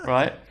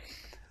 right?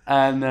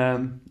 And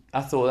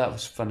I thought that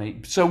was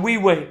funny. So we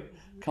were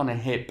kind of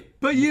hip.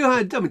 But you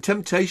had,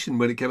 Temptation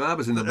when it came out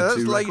was a number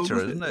 2 record, later,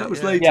 isn't it? That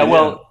was later. Yeah,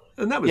 well,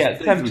 and that was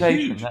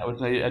Temptation. That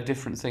was a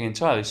different thing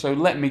entirely. So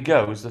Let Me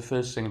Go was the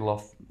first single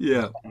off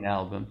the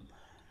album,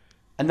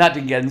 and that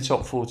didn't get in the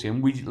top 40,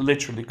 and we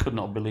literally could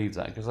not believe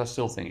that, because I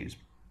still think it's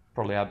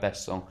probably our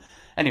best song.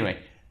 Anyway,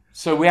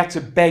 so we had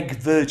to beg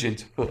Virgin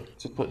to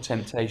put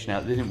Temptation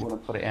out. They didn't want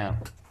to put it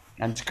out,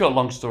 and to cut a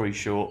long story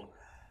short,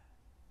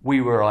 we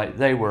were right,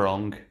 they were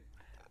wrong.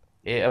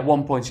 At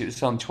one point, it was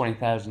selling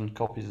 20,000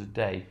 copies a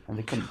day, and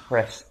they couldn't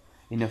press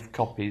enough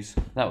copies.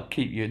 That would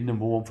keep you at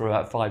number 1 for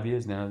about 5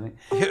 years now, I think.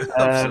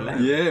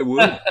 Absolutely. Yeah, it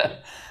would.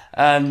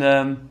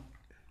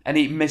 And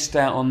it missed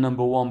out on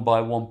number 1 by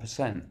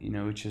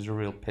 1%, which is a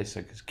real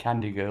pisser, because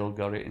Candy Girl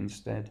got it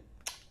instead.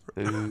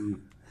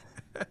 Ooh.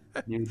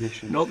 New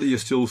edition. Not that you're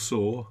still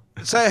sore.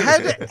 So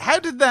how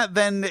did that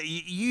then?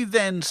 You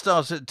then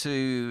started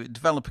to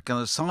develop a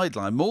kind of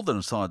sideline, more than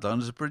a sideline,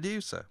 as a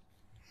producer.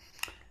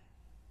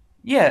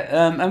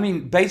 Yeah, I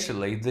mean,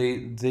 basically,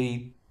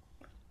 the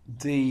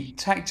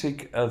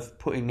tactic of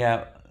putting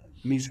out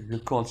Music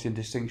of Quality and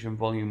Distinction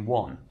Volume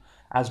 1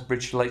 as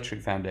British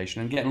Electric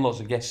Foundation and getting lots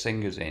of guest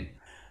singers in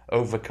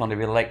over kind of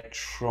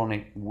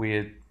electronic,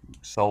 weird,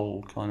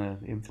 soul kind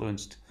of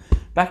influenced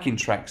backing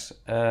tracks,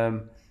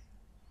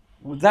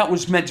 that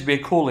was meant to be a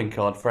calling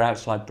card for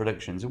outside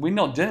productions. And we'd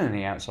not done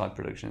any outside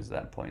productions at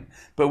that point,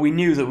 but we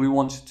knew that we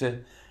wanted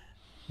to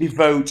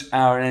devote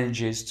our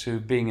energies to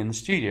being in the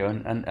studio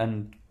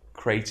and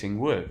creating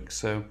work.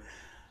 So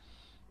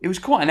it was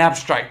quite an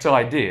abstract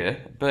idea,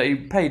 but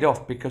it paid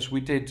off, because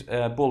we did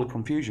Ball of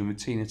Confusion with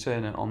Tina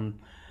Turner on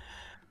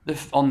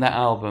that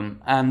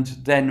album, and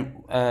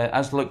then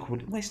as luck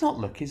would, well, it's not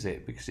luck, is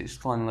it? Because it's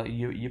kind of like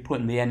you're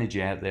putting the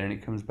energy out there and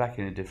it comes back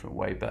in a different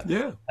way. But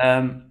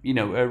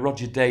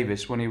Roger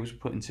Davis, when he was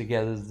putting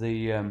together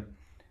the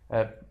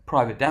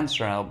Private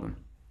Dancer album,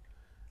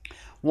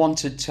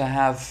 wanted to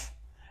have.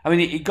 I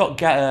mean, he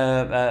got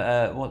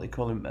what they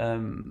call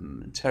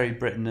him, Terry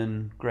Britton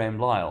and Graham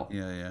Lyle,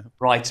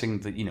 writing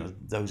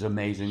those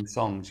amazing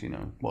songs.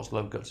 What's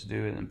Love Got to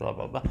Do with it, and blah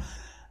blah blah,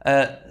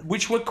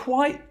 which were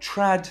quite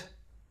trad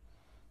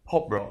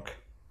pop rock,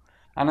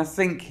 and I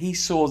think he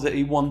saw that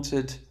he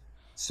wanted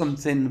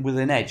something with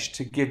an edge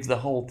to give the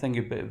whole thing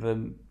a bit of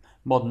a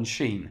modern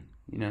sheen,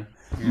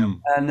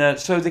 And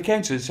so they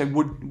came to us and said,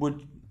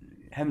 "Would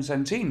Heaven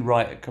 17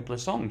 write a couple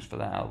of songs for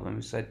that album?" And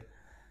we said,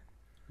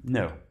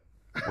 "No,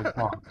 we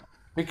can't."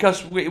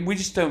 because we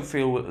just don't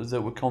feel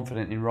that we're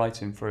confident in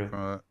writing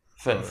for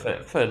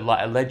like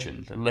a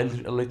legend, a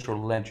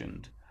literal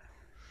legend.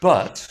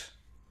 But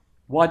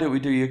why don't we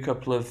do you a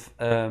couple of,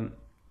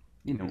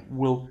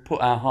 we'll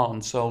put our heart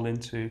and soul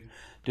into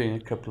doing a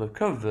couple of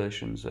cover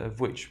versions, of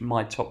which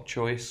my top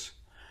choice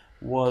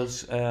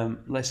was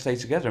Let's Stay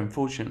Together.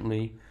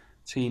 Unfortunately,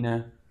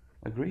 Tina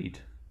agreed.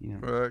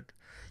 Right.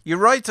 You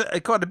write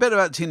quite a bit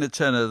about Tina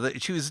Turner,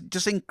 that she was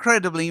just an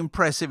incredibly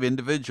impressive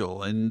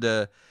individual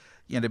and,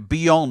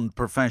 beyond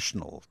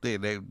professional.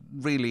 They're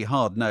really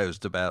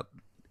hard-nosed about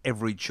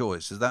every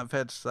choice. Is that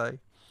fair to say?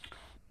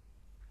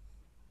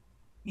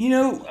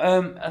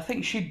 I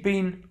think she'd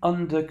been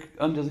under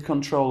the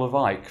control of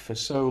Ike for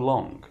so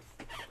long.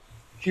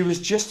 She was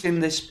just in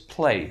this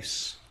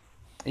place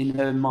in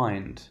her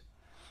mind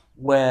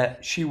where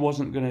she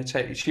wasn't going to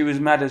take. She was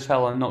mad as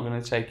hell and not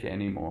going to take it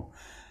anymore.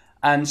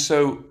 And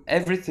so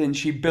everything,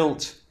 she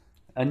built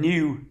a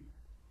new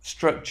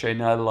structure in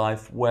her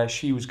life where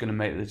she was going to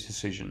make the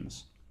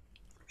decisions.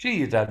 She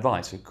needed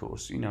advice, of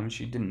course.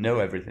 She didn't know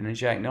everything, and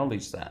she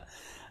acknowledged that.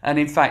 And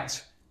in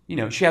fact,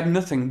 she had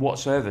nothing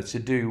whatsoever to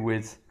do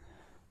with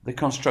the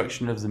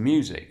construction of the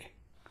music.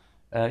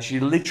 She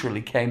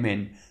literally came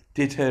in,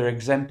 did her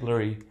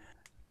exemplary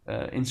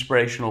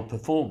inspirational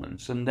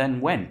performance, and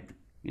then went.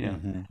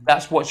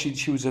 That's what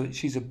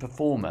she's a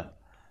performer.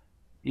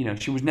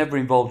 She was never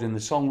involved in the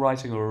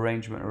songwriting or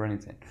arrangement or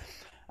anything.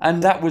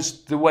 And that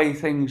was the way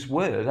things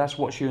were. That's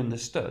what she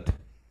understood.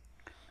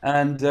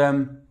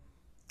 And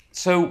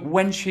so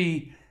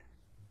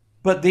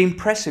but the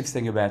impressive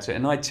thing about it,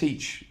 and I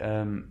teach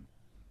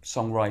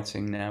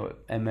songwriting now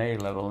at MA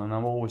level, and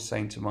I'm always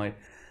saying to my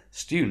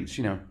students,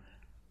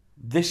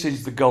 this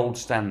is the gold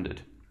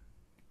standard,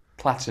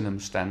 platinum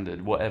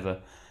standard,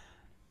 whatever.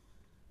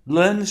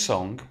 Learn the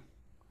song,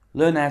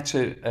 learn how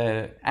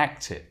to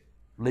act it.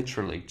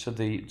 Literally to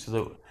the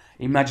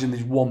imagine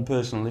there's one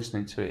person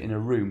listening to it in a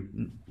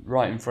room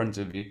right in front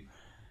of you.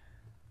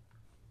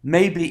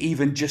 Maybe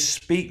even just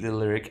speak the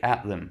lyric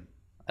at them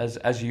as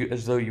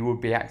though you would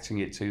be acting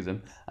it to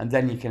them, and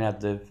then you can add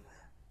the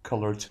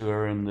colour to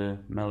her and the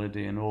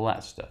melody and all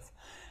that stuff.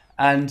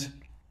 And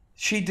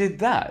she did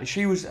that.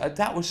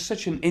 That was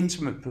such an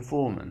intimate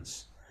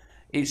performance.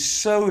 It's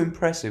so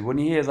impressive when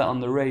you hear that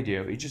on the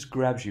radio. It just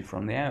grabs you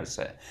from the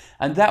outset,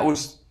 and that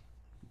was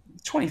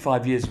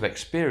 25 years of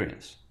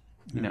experience,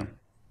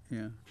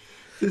 Yeah.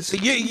 So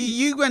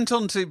you went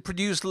on to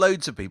produce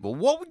loads of people.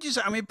 What would you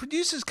say? I mean,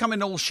 producers come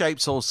in all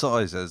shapes, all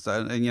sizes,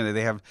 and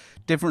they have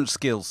different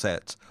skill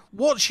sets.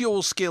 What's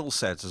your skill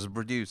set as a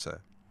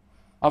producer?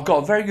 I've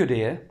got a very good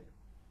ear,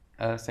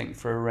 I think,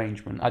 for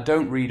arrangement. I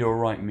don't read or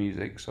write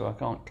music, so I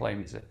can't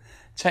claim it's a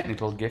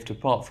technical gift,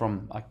 apart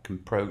from I can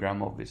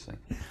program, obviously,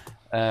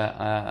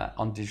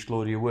 on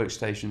digital audio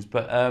workstations.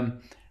 But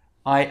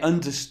I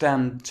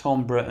understand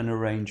timbre and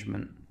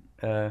arrangement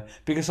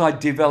because I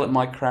developed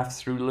my craft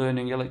through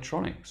learning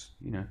electronics,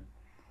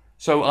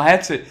 So I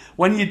had to,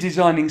 when you're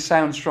designing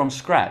sounds from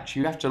scratch,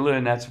 you have to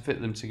learn how to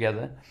fit them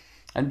together,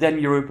 and then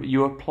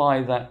you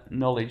apply that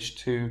knowledge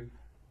to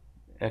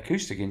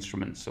acoustic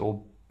instruments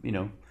or,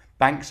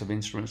 banks of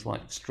instruments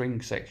like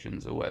string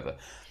sections or whatever.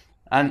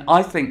 And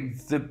I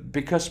think that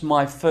because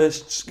my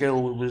first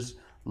skill was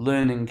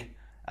learning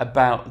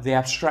about the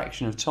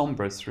abstraction of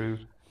timbre through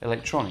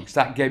electronics,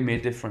 that gave me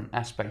a different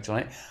aspect on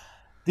it.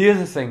 The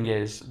other thing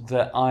is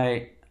that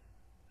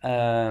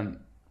I'm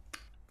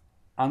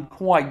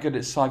quite good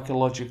at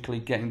psychologically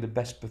getting the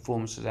best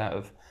performances out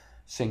of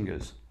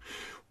singers.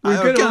 We're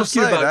going to ask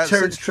you about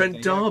Terence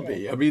Trent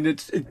D'Arby. I mean,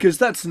 it's because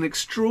that's an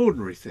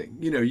extraordinary thing.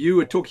 You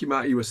were talking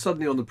about you were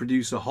suddenly on the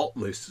producer hot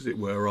list, as it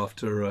were,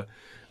 after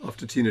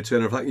Tina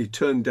Turner. In fact, you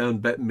turned down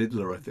Bette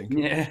Midler, I think,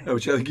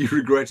 which I think you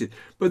regretted.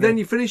 But then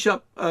you finish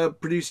up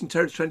producing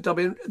Terence Trent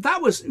D'Arby,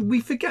 and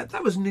we forget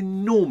that was an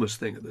enormous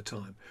thing at the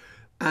time.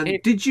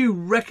 And did you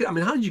I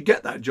mean, how did you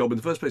get that job in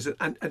the first place?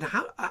 And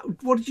how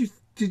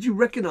did you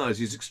recognise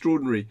his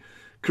extraordinary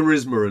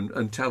charisma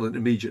and talent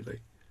immediately?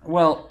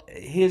 Well,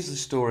 here's the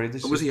story.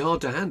 Was he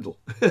hard to handle?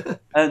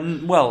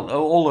 And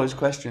all those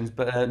questions,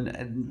 but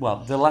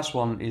the last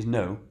one is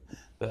no,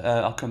 but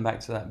I'll come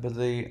back to that. But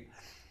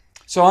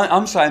so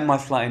I'm sat in my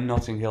flat in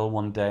Notting Hill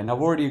one day, and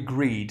I've already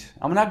agreed.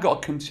 I mean, I've got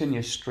a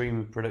continuous stream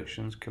of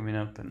productions coming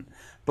up and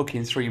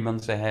booking 3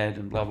 months ahead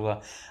and blah blah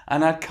blah,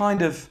 and I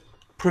kind of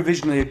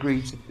provisionally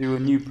agreed to do a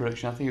new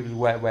production. I think it was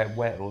Wet, Wet,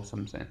 Wet or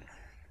something.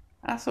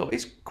 I thought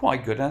it's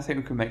quite good. I think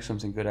we could make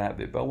something good out of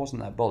it, but I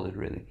wasn't that bothered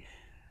really.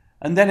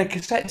 And then a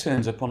cassette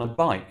turns up on a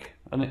bike,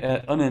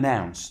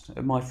 unannounced,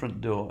 at my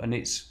front door, and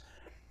it's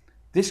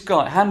this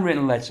guy,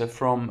 handwritten letter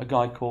from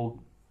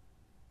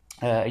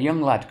a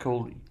young lad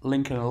called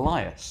Lincoln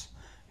Elias,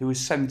 who was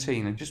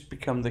 17 and just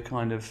become the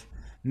kind of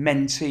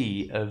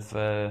mentee of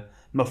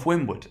Muff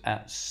Winwood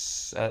at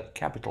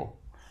Capitol,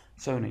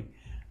 Sony,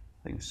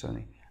 I think it's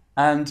Sony,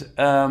 and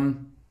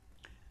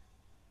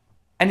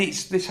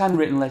it's this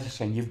handwritten letter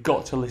saying you've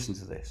got to listen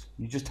to this,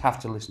 you just have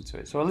to listen to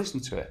it. So I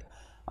listened to it.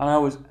 And I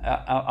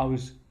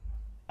was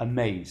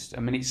amazed.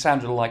 I mean, it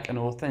sounded like an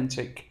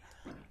authentic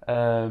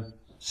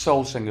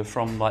soul singer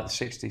from like the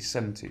 60s,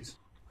 70s.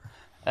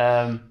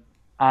 And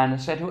I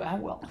said,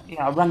 well,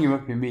 I rang him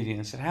up immediately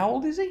and said, how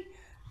old is he? He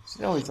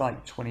said, he's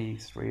like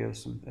 23 or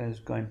something. I was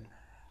going,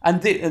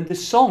 and the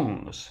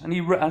songs, and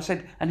he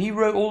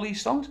wrote all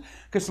these songs,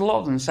 because a lot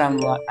of them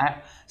sounded like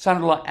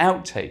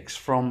outtakes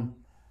from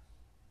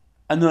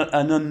an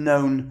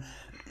unknown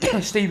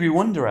Stevie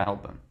Wonder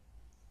album.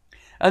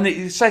 And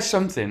it says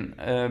something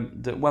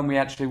that when we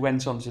actually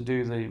went on to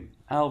do the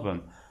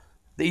album,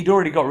 that he'd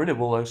already got rid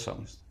of all those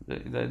songs.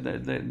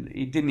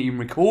 He didn't even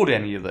record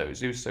any of those.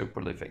 He was so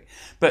prolific.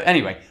 But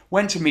anyway,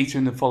 went to meet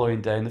him the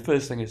following day, and the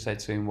first thing I said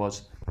to him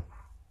was,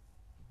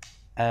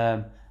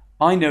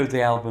 I know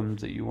the album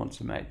that you want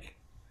to make.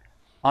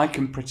 I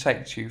can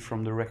protect you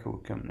from the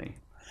record company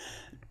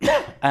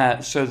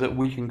so that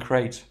we can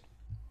create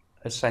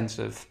a sense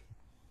of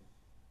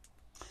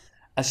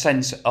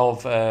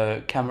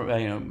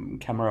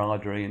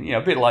camaraderie, and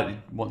a bit like they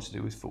want to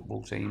do with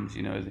football teams.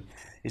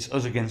 It's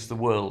us against the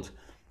world,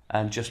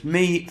 and just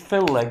me,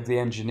 Phil Legg, the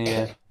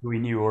engineer, who we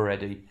knew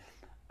already,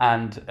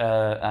 and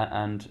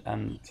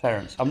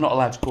Terence. I'm not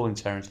allowed to call him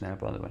Terence now,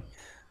 by the way.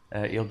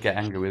 He'll get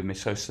angry with me.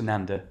 So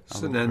Sananda.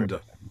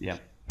 Yeah.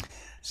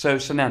 So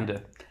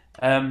Sananda,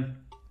 and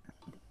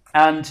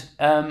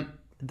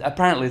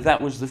apparently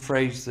that was the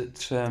phrase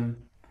that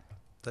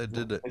they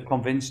did it.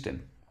 Convinced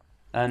him.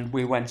 And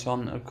we went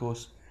on, of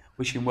course.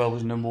 Wishing Well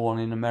was #1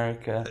 in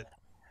America.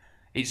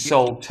 It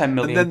sold 10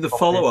 million. And then the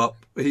follow-up,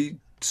 he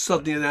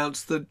suddenly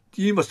announced that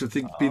you must have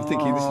been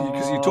thinking this,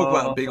 because you talk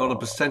about being on a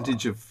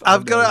percentage of.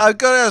 I've got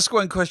to ask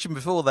one question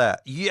before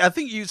that. I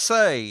think you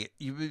say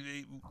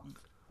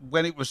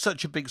when it was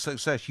such a big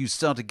success, you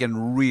started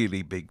getting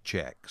really big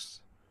checks.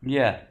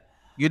 Yeah.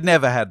 You'd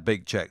never had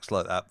big checks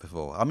like that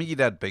before. I mean, you'd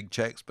had big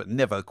checks, but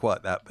never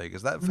quite that big.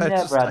 Is that fair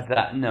to say? Never had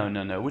that.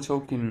 No. We're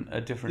talking a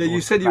different. Yeah, you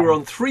said you were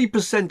on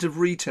 3% of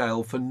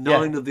retail for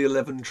 9 of the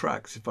 11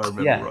 tracks, if I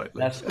remember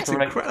rightly. That's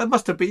correct. That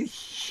must have been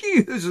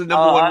huge. This is the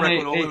 #1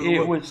 record all over the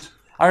world.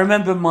 I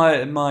remember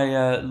my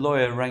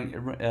lawyer,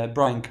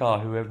 Brian Carr,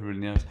 who everybody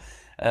knows,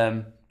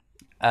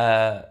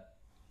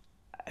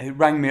 he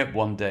rang me up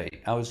one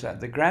day. I was at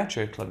the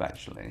Groucho Club,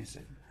 actually.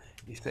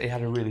 He said he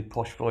had a really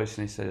posh voice,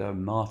 and he said, "Oh,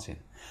 Martyn,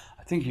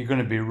 I think you're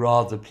going to be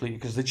rather pleased,"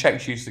 because the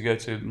checks used to go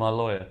to my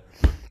lawyer.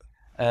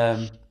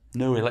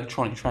 No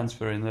electronic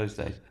transfer in those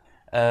days.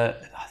 I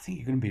think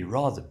you're going to be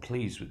rather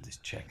pleased with this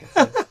check.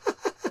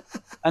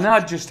 And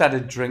I just had a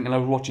drink, and I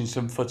was watching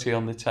some footy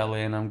on the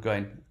telly, and I'm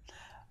going,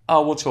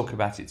 "Oh, we'll talk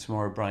about it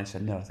tomorrow." Brian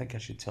said, "No, I think I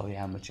should tell you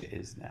how much it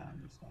is now."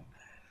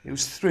 It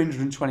was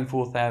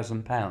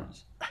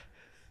 £324,000.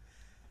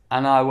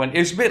 And I went, it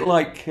was a bit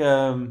like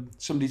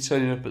somebody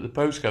turning up at the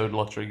postcode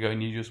lottery going,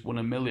 "You just won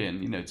 $1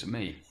 million," to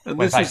me. And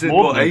this is in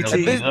what,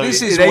 80?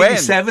 This is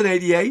 87,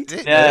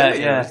 88?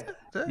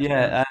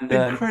 Yeah. And,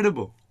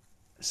 incredible.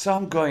 So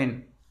I'm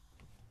going,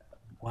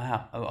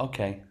 wow,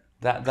 okay,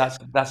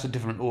 that's a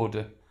different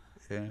order.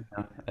 Yeah.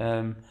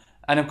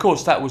 And of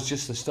course, that was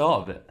just the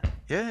start of it.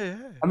 Yeah.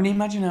 I mean,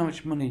 imagine how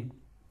much money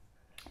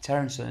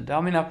Terence earned.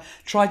 I mean, I've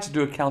tried to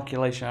do a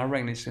calculation. I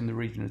reckon it's in the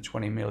region of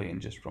 20 million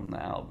just from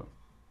that album.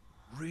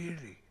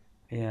 Really?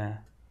 Yeah.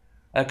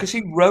 Because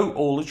he wrote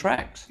all the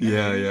tracks.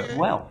 Yeah.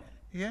 Well.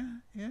 Yeah.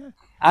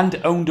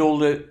 And owned all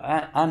the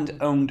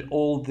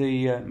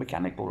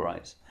mechanical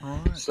rights.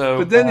 Right. So,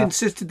 but then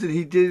insisted that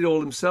he did it all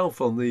himself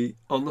on the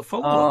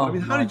follow-up. I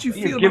mean, how did you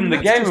feel? You've given the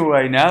game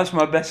away now. It's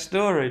my best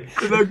story.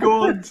 No,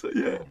 go on.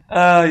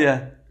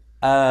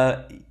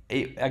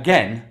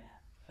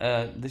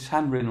 This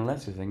handwritten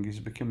letter thing is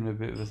becoming a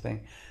bit of a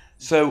thing.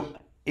 So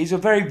he's a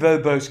very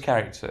verbose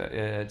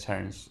character,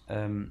 Terence.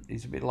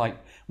 He's a bit like,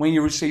 when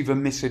you receive a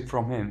missive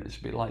from him, it's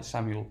a bit like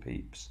Samuel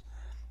Pepys.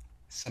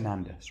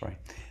 Sananda, sorry.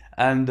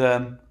 And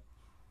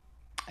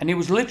it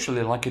was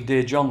literally like a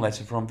Dear John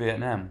letter from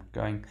Vietnam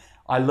going,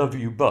 "I love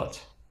you,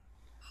 but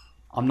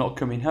I'm not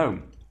coming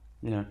home."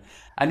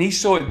 And he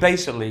saw it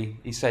basically,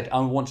 he said, "I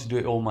want to do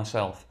it all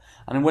myself."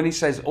 And when he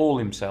says all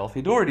himself,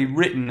 he'd already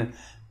written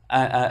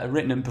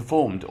and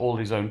performed all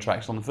his own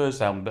tracks on the first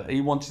album, but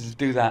he wanted to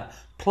do that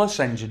plus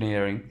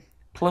engineering,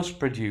 plus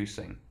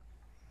producing,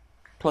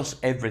 plus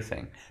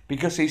everything,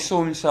 because he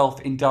saw himself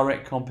in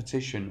direct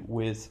competition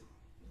with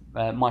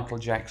Michael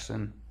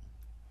Jackson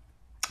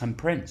and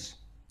Prince.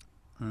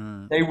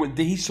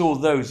 He saw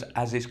those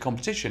as his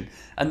competition,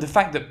 and the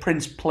fact that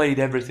Prince played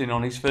everything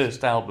on his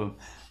first album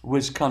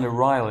was kind of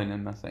riling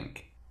him, I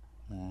think.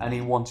 And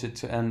he wanted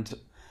to. And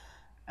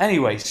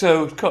anyway,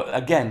 so cut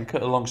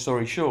a long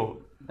story short,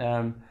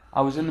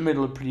 I was in the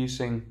middle of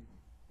producing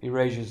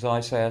Erasure's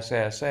I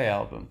Say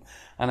album,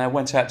 and I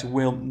went out to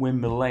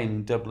Windmill Lane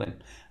in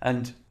Dublin,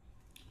 and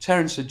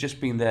Terence had just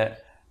been there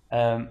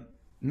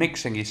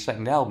mixing his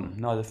second album,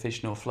 Neither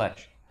Fish Nor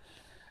Flesh.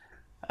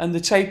 And the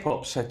tape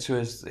op said to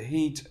us that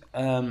he'd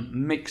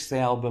mixed the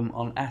album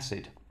on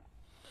acid,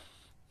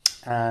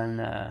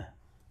 and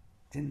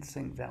didn't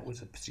think that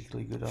was a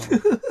particularly good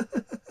album.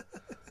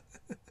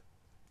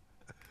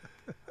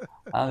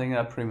 I think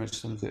that pretty much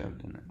sums it up,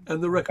 didn't it?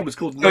 And the record was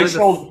called It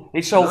sold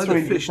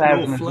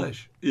 300,000.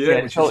 Flesh.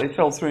 It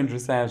sold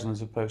 300,000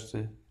 as opposed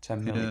to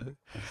 10 million.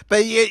 Yeah.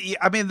 But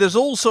I mean, there's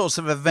all sorts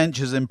of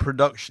adventures in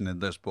production in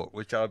this book,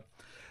 which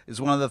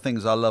is one of the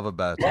things I love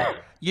about it.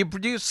 You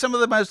produced some of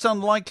the most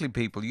unlikely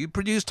people. You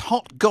produced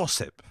Hot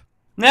Gossip.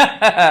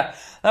 That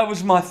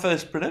was my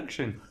first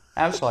production,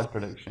 outside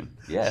production.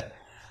 Yeah.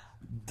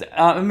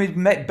 I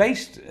mean,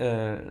 based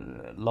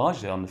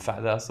largely on the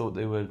fact that I thought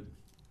they were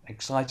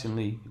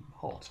excitingly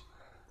hot.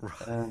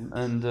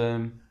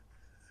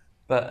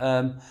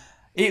 But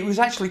it was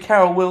actually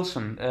Carol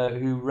Wilson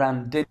who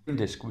ran Din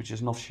Disc, which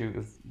is an offshoot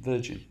of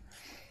Virgin,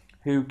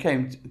 who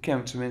came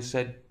up to me and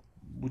said,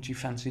 "Would you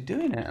fancy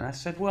doing it?" And I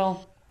said,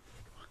 "Well."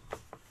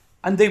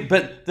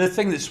 But the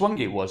thing that swung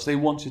it was they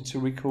wanted to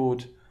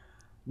record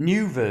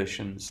new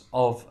versions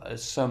of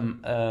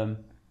some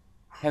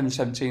Heaven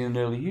 17 and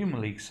early Human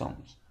League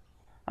songs.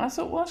 And I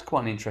thought, well, that's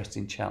quite an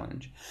interesting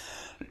challenge.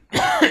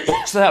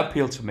 So that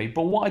appealed to me.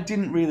 But what I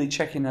didn't really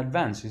check in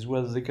advance is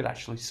whether they could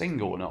actually sing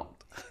or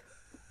not.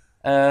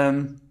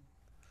 And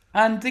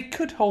they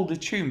could hold a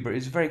tune, but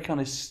it's very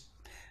kind of,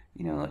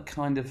 that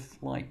kind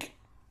of like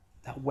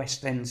that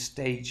West End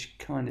stage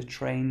kind of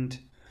trained.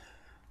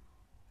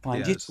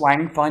 Find your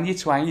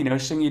twang,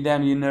 sing you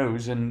down your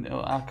nose, and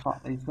I can't.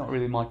 It's not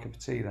really my cup of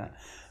tea, that.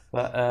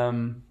 But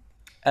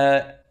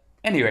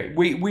anyway,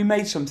 we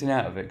made something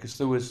out of it because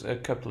there was a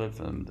couple of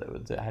them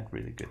that had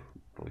really good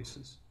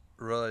voices.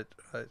 Right.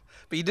 But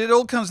you did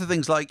all kinds of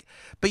things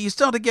but you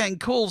started getting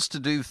calls to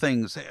do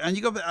things, and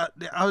you got.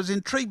 I was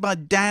intrigued by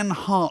Dan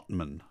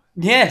Hartman.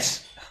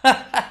 Yes.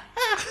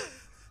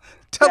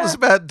 Tell us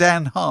about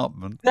Dan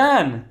Hartman.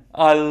 Dan,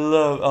 I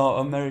love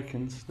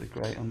Americans. They're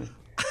great on this.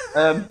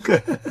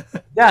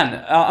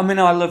 Dan, I mean,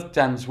 I love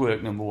Dan's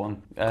work, number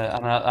one,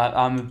 and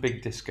I'm a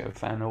big disco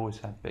fan, always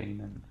have been,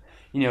 and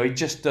he'd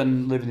just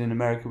done Living in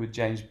America with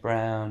James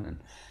Brown,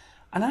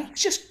 and I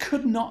just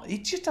could not. He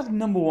just had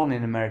number one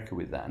in America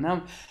with that,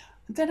 and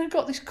then I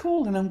got this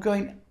call, and I'm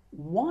going,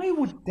 why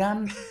would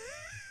Dan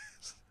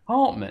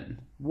Hartman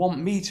want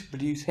me to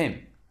produce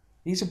him?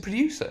 He's a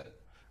producer,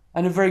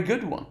 and a very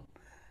good one.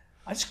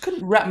 I just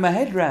couldn't wrap my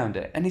head around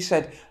it, and he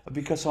said,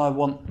 because I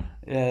want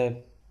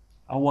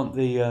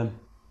the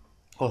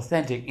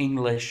authentic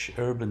English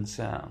urban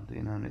sound,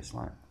 and it's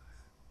like,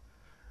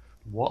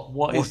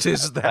 what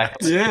is that?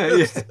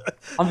 Yeah.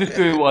 I'm just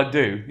doing what I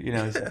do,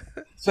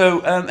 So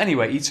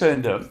anyway, he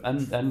turned up,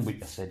 and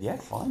I said, yeah,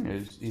 fine.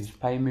 He was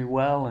paying me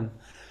well, and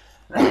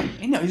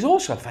he's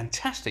also a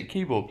fantastic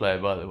keyboard player,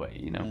 by the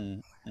way,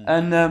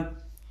 And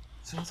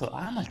so I thought,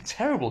 I'm a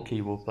terrible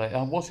keyboard player.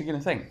 What's he going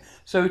to think?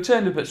 So he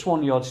turned up at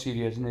Swan Yard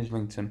Studios in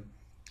Islington,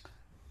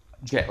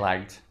 jet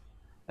lagged.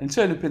 And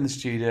turned up in the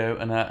studio,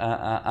 and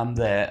I'm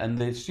there, and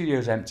the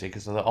studio's empty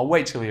because I thought, I'll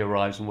wait till he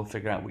arrives and we'll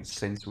figure out which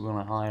synths we're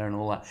going to hire and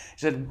all that. He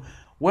said,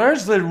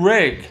 where's the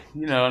rig?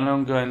 And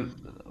I'm going,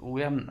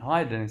 we haven't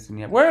hired anything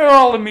yet. Where are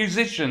all the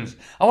musicians?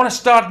 I want to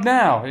start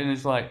now. And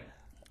it's like,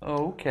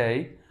 oh,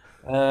 okay.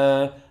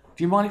 Do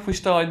you mind if we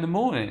start in the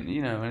morning?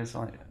 And it's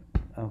like,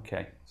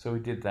 okay. So we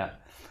did that.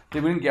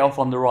 We didn't get off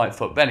on the right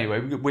foot. But anyway,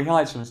 we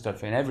hired some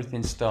stuff in.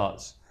 Everything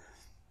starts.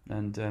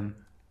 And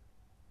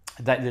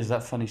there's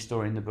that funny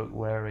story in the book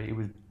where he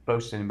was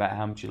boasting about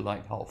how much he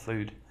liked hot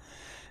food.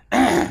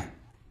 I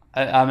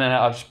mean,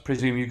 I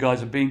presume you guys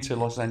have been to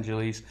Los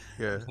Angeles.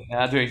 Yeah.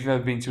 I don't know if you've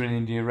ever been to an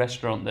Indian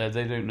restaurant there.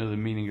 They don't know the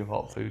meaning of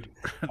hot food.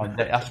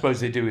 I suppose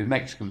they do with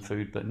Mexican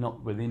food, but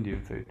not with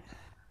Indian food.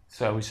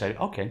 So we said,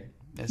 okay.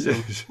 So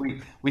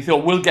we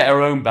thought we'll get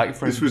our own back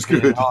for this was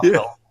good.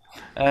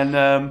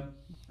 Yeah.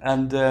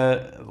 And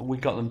we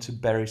got them to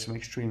bury some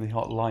extremely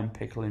hot lime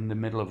pickle in the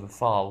middle of a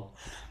fowl,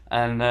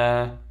 and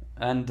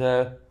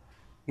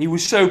he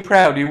was so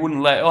proud he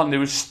wouldn't let it on. There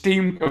was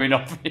steam coming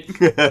off him.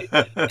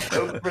 It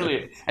was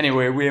brilliant.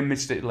 Anyway, we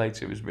missed it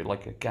later. It was a bit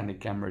like a candid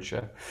camera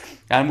show,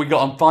 and we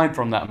got on fine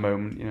from that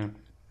moment.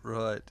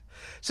 Right.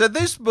 So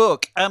this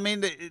book, I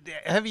mean,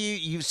 have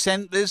you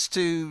sent this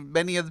to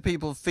many of the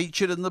people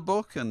featured in the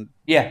book? And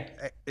yeah,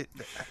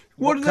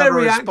 what are their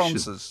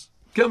reactions?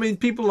 I mean,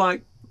 people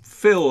like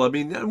Phil. I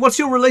mean, what's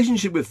your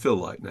relationship with Phil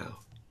like now?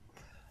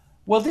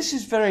 Well, this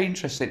is very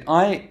interesting.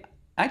 I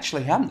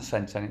actually haven't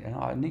sent anything.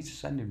 I need to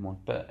send him one,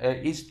 but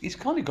he's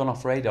kind of gone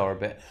off radar a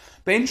bit.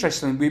 But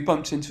interestingly, we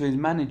bumped into his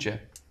manager,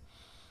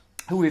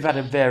 who we've had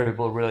a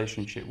variable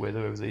relationship with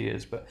over the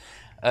years. But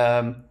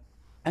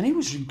and he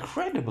was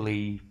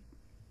incredibly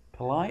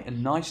polite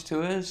and nice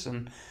to us,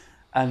 and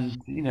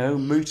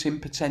mooting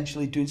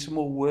potentially doing some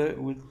more work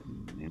with.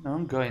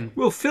 I'm going.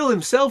 Well, Phil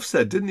himself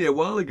said, didn't he, a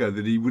while ago,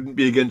 that he wouldn't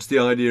be against the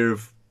idea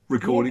of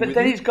recording.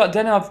 Yeah, but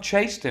then I've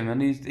chased him,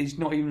 and he's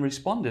not even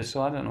responded.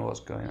 So I don't know what's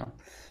going on.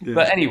 Yeah.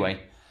 But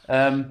anyway,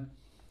 I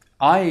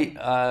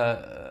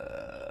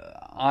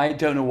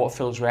don't know what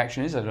Phil's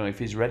reaction is. I don't know if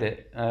he's read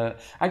it.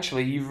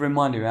 Actually, you've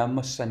reminded me. I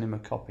must send him a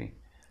copy.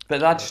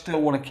 But I'd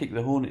still want to kick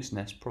the hornet's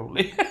nest,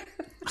 probably.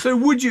 So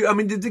would you? I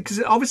mean,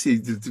 because obviously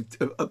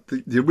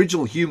the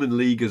original Human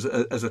League as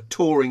a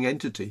touring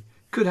entity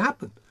could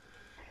happen.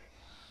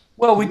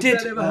 Well, we did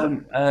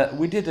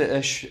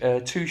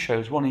two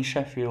shows, one in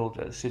Sheffield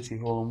at the City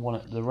Hall and one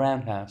at the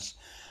Roundhouse,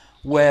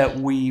 where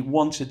we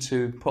wanted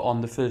to put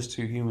on the first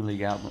two Human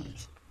League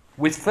albums.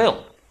 with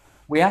Phil.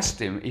 We asked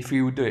him if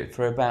he would do it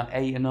for about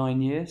 8 or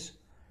 9 years,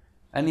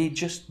 and he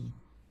just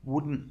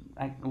wouldn't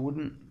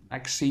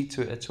accede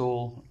to it at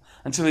all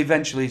until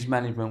eventually his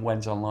management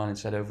went online and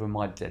said, "Over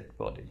my dead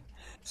body."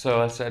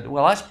 So I said,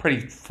 "Well, that's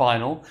pretty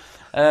final."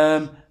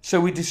 So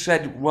we just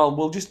said, "Well,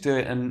 we'll just do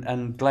it,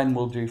 and Glenn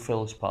will do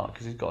Phil's part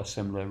because he's got a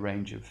similar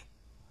range of."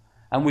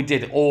 And we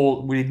did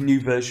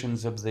new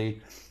versions of the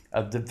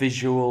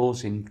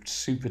visuals in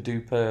super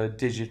duper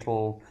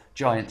digital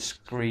giant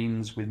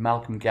screens with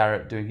Malcolm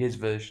Garrett doing his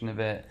version of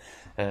it,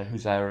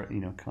 who's our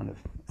kind of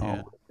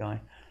artwork guy,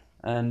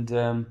 and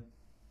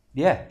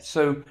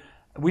so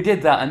we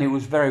did that, and it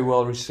was very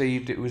well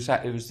received. It was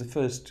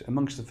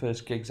amongst the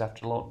first gigs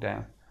after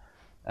lockdown,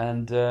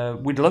 and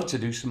we'd love to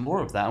do some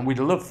more of that, and we'd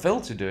love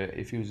Phil to do it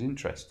if he was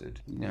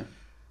interested.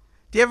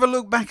 Do you ever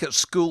look back at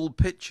school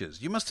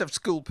pictures? You must have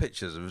school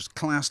pictures of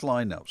class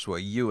lineups where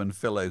you and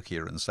Phil Oakey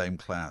are in the same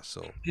class,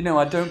 or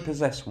I don't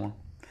possess one.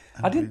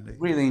 I didn't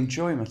really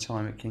enjoy my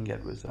time at King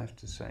Edward's, I have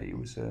to say. It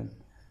was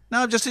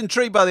No, I'm just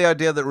intrigued by the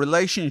idea that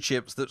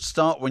relationships that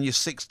start when you're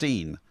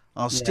 16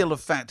 are still a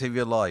fact of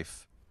your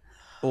life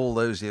all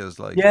those years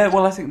later. Yeah,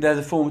 well, I think they're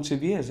the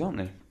formative years, aren't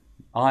they?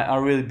 I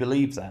really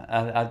believe that.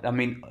 I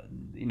mean,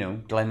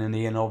 Glenn and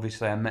Ian,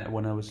 obviously, I met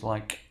when I was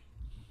like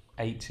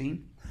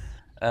 18.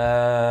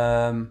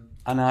 And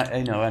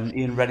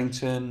Ian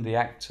Reddington, the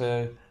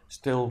actor,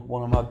 still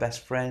one of my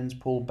best friends.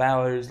 Paul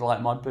Bauer is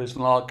like my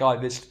personal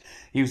archivist.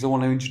 He was the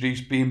one who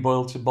introduced Bean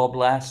Boyle to Bob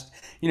Last.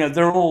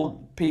 They're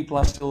all people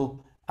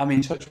I'm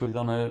in touch with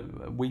on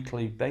a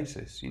weekly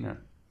basis. Right.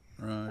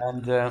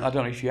 And I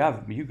don't know if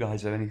you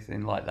guys have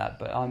anything like that,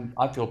 but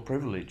I feel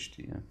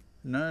privileged.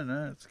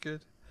 No, it's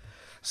good.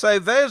 So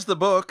there's the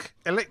book,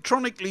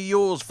 Electronically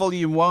Yours,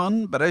 Volume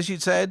 1. But as you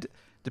said,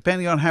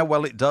 depending on how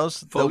well it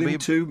does, Volume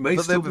 2 may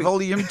still be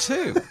Volume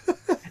 2.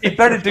 It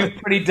better do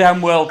pretty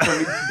damn well for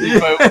me to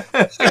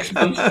devote 6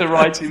 months to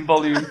writing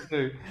Volume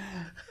 2.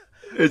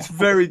 It's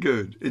very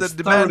good. The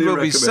demand will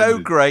be so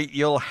great,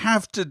 you'll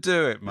have to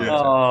do it, Martyn.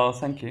 Oh,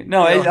 thank you.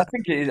 No, I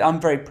think it is.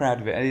 I'm very proud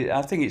of it.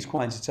 I think it's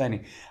quite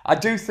entertaining. I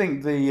do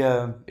think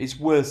it's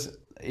worth,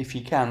 if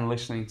you can,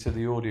 listening to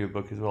the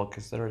audiobook as well,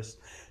 because there is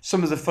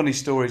some of the funny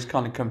stories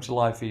kind of come to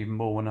life even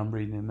more when I'm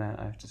reading them out,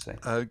 I have to say.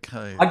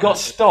 Okay. I got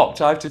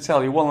stopped. I have to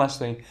tell you one last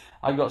thing.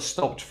 I got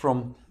stopped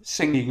from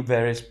singing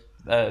various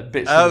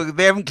bits.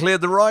 They haven't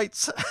cleared the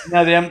rights?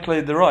 No, they haven't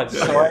cleared the rights,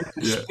 so I had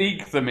to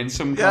speak them in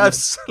some kind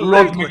of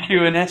Rod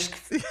McEwen-esque.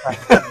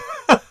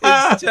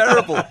 It's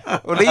terrible.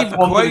 Well,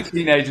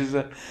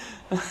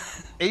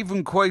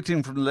 even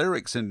quoting from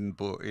lyrics in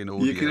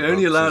audio, you can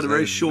only allow a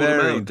very short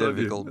amount.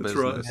 Difficult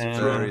business. That's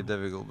right. Very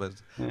difficult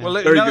business. Yeah. Well,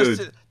 very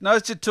good.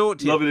 Nice to talk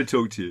to you. Lovely to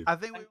talk to you. I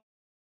think